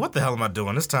weird. I game. was like, what the hell am I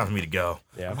doing? It's time for me to go.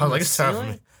 yeah. I was like, it's time for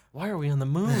me. Why are we on the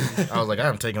moon? I was like,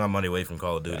 I'm taking my money away from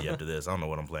Call of Duty after this. I don't know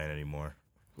what I'm playing anymore.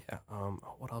 Yeah.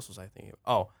 What else was I thinking?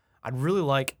 Oh, I'd really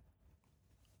like,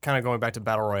 kind of going back to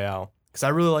Battle Royale, because I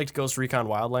really liked Ghost Recon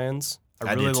Wildlands.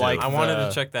 I really did too. liked I wanted the-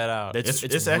 to check that out. It's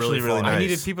It's actually really fun. nice. I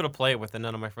needed people to play it with, and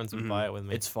none of my friends would Mhm. buy it with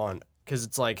me. It's fun because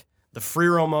it's like the free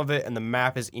roam of it, and the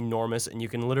map is enormous, and you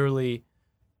can literally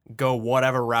go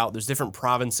whatever route. There's different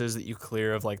provinces that you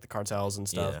clear of like the cartels and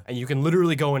stuff, Yeah. and you can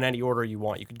literally go in any order you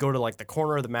want. You could go to like the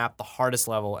corner of the map, the hardest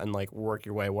level, and like work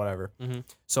your way, whatever. Mhm.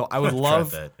 So I would Tried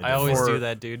love, that. It I didn't always work. for- do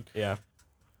that, dude. yeah,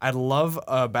 I'd love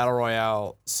a battle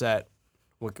royale set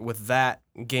with that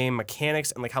game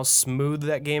mechanics and like how smooth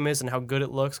that game is and how good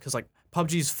it looks. Because like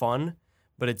PUBG's fun,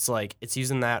 but it's like it's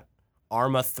using that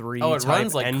Arma 3 Oh, it type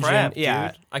runs like engine. crap,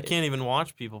 yeah, dude. I can't even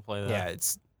watch people play that. yeah,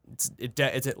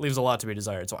 it leaves a lot to be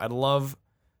desired. So I'd love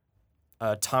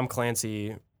a Tom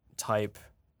Clancy type,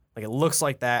 like it looks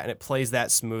like that and it plays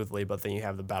that smoothly, but then you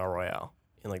have the battle royale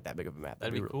in like that big of a map.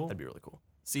 That'd be cool. That'd be really cool.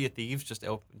 Sea of Thieves just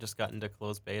got into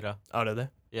closed beta. Oh, did they?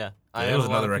 Yeah. Yeah, have it was a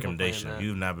lot another of people playing recommendation. that. If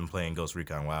you've not been playing Ghost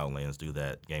Recon Wildlands, do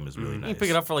that. Game is really Mhm. You nice. can pick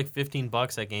it up for like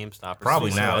 $15 at GameStop. Or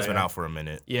Probably something. now. so, It's been yeah. out for a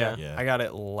minute. Yeah, Yeah. I got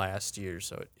it last year,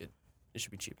 so it it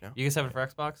should be cheap now. You guys have it for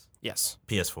Xbox? Yes.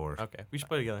 PS4. Okay, we should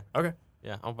play together. Okay.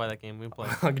 Yeah, I'll buy that game. We can play.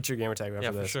 I'll get your gamer tag after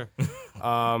Yeah, for this. sure.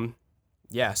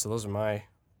 Yeah, so those are my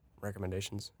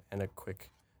recommendations and a quick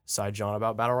side John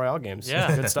about Battle Royale games.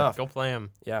 Yeah, Good stuff. Go play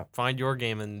them. Yeah, Find your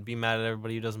game and be mad at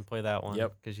everybody who doesn't play that one.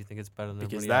 Yep. Because you think it's better than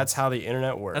because everybody that's else. how the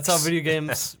internet works. That's how video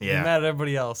games be Yeah. mad at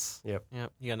everybody else. Yep.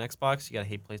 Yep. You got an Xbox, you got to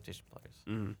hate PlayStation players.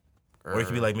 Mhm. Or you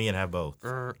can be like me and have both.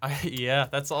 Yeah,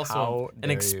 that's also How an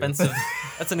dare you. expensive.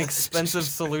 That's an expensive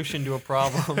solution to a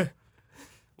problem.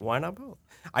 Why not both?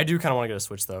 I do kind of want to get a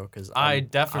Switch though, because I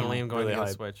definitely am going really to get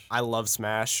a hyped. Switch. I love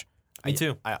Smash. Me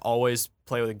too. I always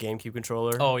play with a GameCube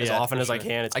controller. Oh as yeah, often for as I sure.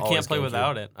 can. It's I can't always play GameCube.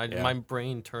 without it. Yeah. My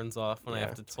brain turns off when I Yeah.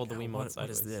 have to hold the Like, Wiimote what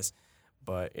sideways. is this?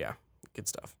 But yeah, good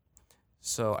stuff.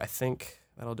 So I think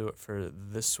that'll do it for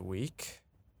this week.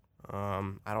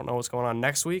 I don't know what's going on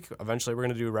next week. Eventually, we're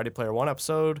gonna do a Ready Player One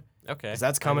episode. Okay. 'Cause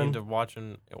that's I coming. need to watch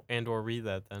and or read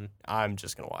that then. I'm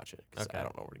just gonna watch it because Okay. I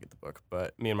don't know where to get the book.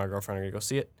 But me and my girlfriend are gonna go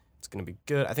see it. It's gonna be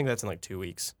good. I think that's in like 2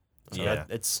 weeks. So Yeah.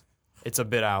 it's a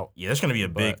bit out. Yeah, there's gonna be a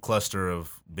big But- cluster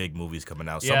of big movies coming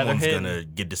out. Yeah, they're Someone's hitting. gonna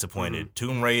get disappointed.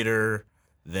 Tomb Raider.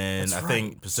 Then That's I right.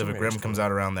 think Pacific Tomb Rim Raider's comes coming.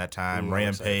 out around that time. Ooh, I'm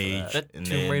excited for Rampage, That and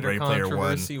Tomb then Raider Ready Player One.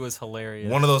 controversy was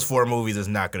hilarious. One of those 4 movies is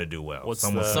not gonna do well. What's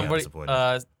Someone's the- gonna be Somebody,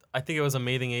 disappointed. I think it was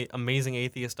Amazing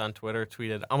Atheist on Twitter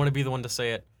tweeted, "I'm gonna be the one to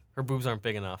say it. Her boobs aren't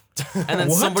big enough." And then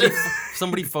What?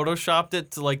 somebody photoshopped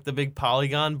it to like the big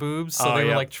polygon boobs, so Oh, they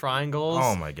were yeah. like triangles.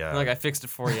 Oh my god! And, like I fixed it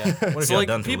for you. What have So y'all like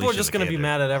done to people are Alicia just gonna be Vikander?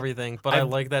 mad at everything, but I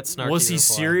like that snarky. Was he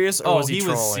reply. serious or Oh, was he was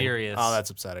trolling? serious. Oh, that's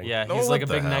upsetting. Yeah, No, he's what like a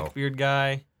the big hell? neck beard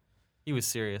guy. He was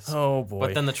serious. Oh boy.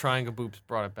 But then the triangle boobs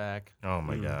brought it back. Oh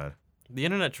my god! The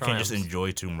internet You can't triumphs. just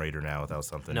enjoy Tomb Raider now without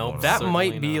something. Nope. going on. that Certainly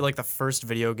might be not. like the first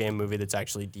video game movie that's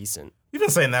actually decent. You've been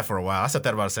saying that for a while. I said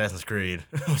that about Assassin's Creed.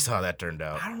 We saw how that turned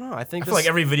out. I don't know. I think I feel like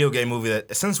every video game movie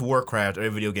that since Warcraft, every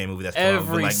video game movie that's come,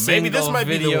 Every been like single maybe this might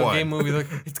be the video one. game movie, like,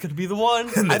 it's gonna be the one.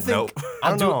 And I then, think nope. I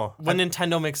don't know. When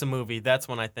Nintendo makes a movie, that's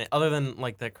when I think. Other than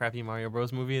like that crappy Mario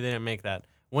Bros. Movie, they didn't make that.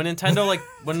 When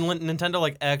Nintendo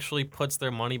like actually puts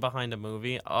their money behind a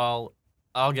movie, I'll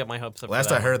get my hopes up. Last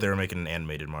for that I heard, they were making an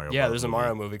animated Mario. Yeah, Bros. there's a movie.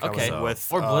 Mario movie coming Okay, with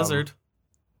or Blizzard.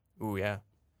 Ooh yeah,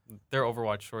 Their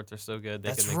Overwatch shorts are so good. They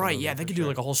that's could make a right. movie Yeah, for they could sure. do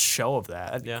like a whole show of that.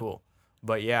 That'd be Yeah. cool.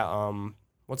 But yeah,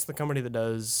 what's the company that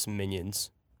does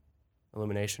Minions?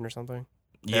 Illumination or something?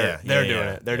 Yeah, they're yeah, doing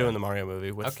yeah. it. They're doing the Mario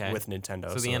movie with Okay. Nintendo.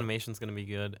 So the animation's gonna be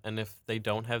good, and if they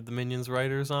don't have the Minions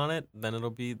writers on it, then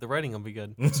the writing will be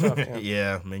good. stuff, yeah.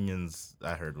 Yeah, Minions.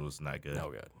 I heard was not good. No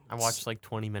good. I watched like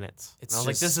 20 minutes. It's And I was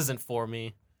like, just- this isn't for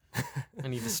me. I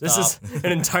need to stop. This is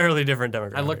an entirely different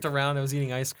demographic. I looked around. I was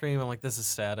eating ice cream. I'm like, this is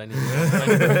sad. I need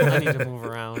to move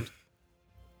around.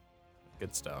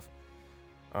 Good stuff.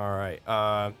 All right.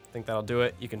 I think that'll do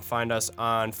it. You can find us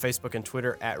on Facebook and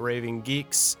Twitter at Raving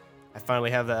Geeks. I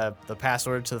finally have the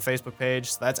password to the Facebook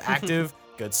page, so that's active.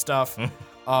 Good stuff. You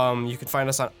can find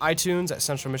us on iTunes at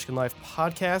Central Michigan Life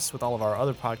Podcast with all of our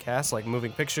other podcasts like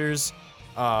Moving Pictures,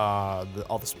 all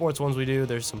the sports ones we do.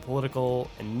 There's some political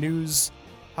and news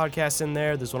podcasts in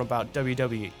there. There's one about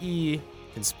WWE,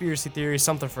 conspiracy theories,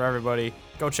 something for everybody.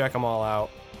 Go check them all out.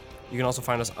 You can also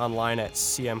find us online at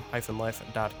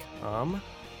cm-life.com.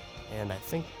 And I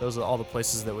think those are all the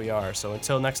places that we are. So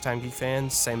until next time, Geek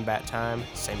fans, same bat time,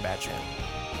 same bat channel.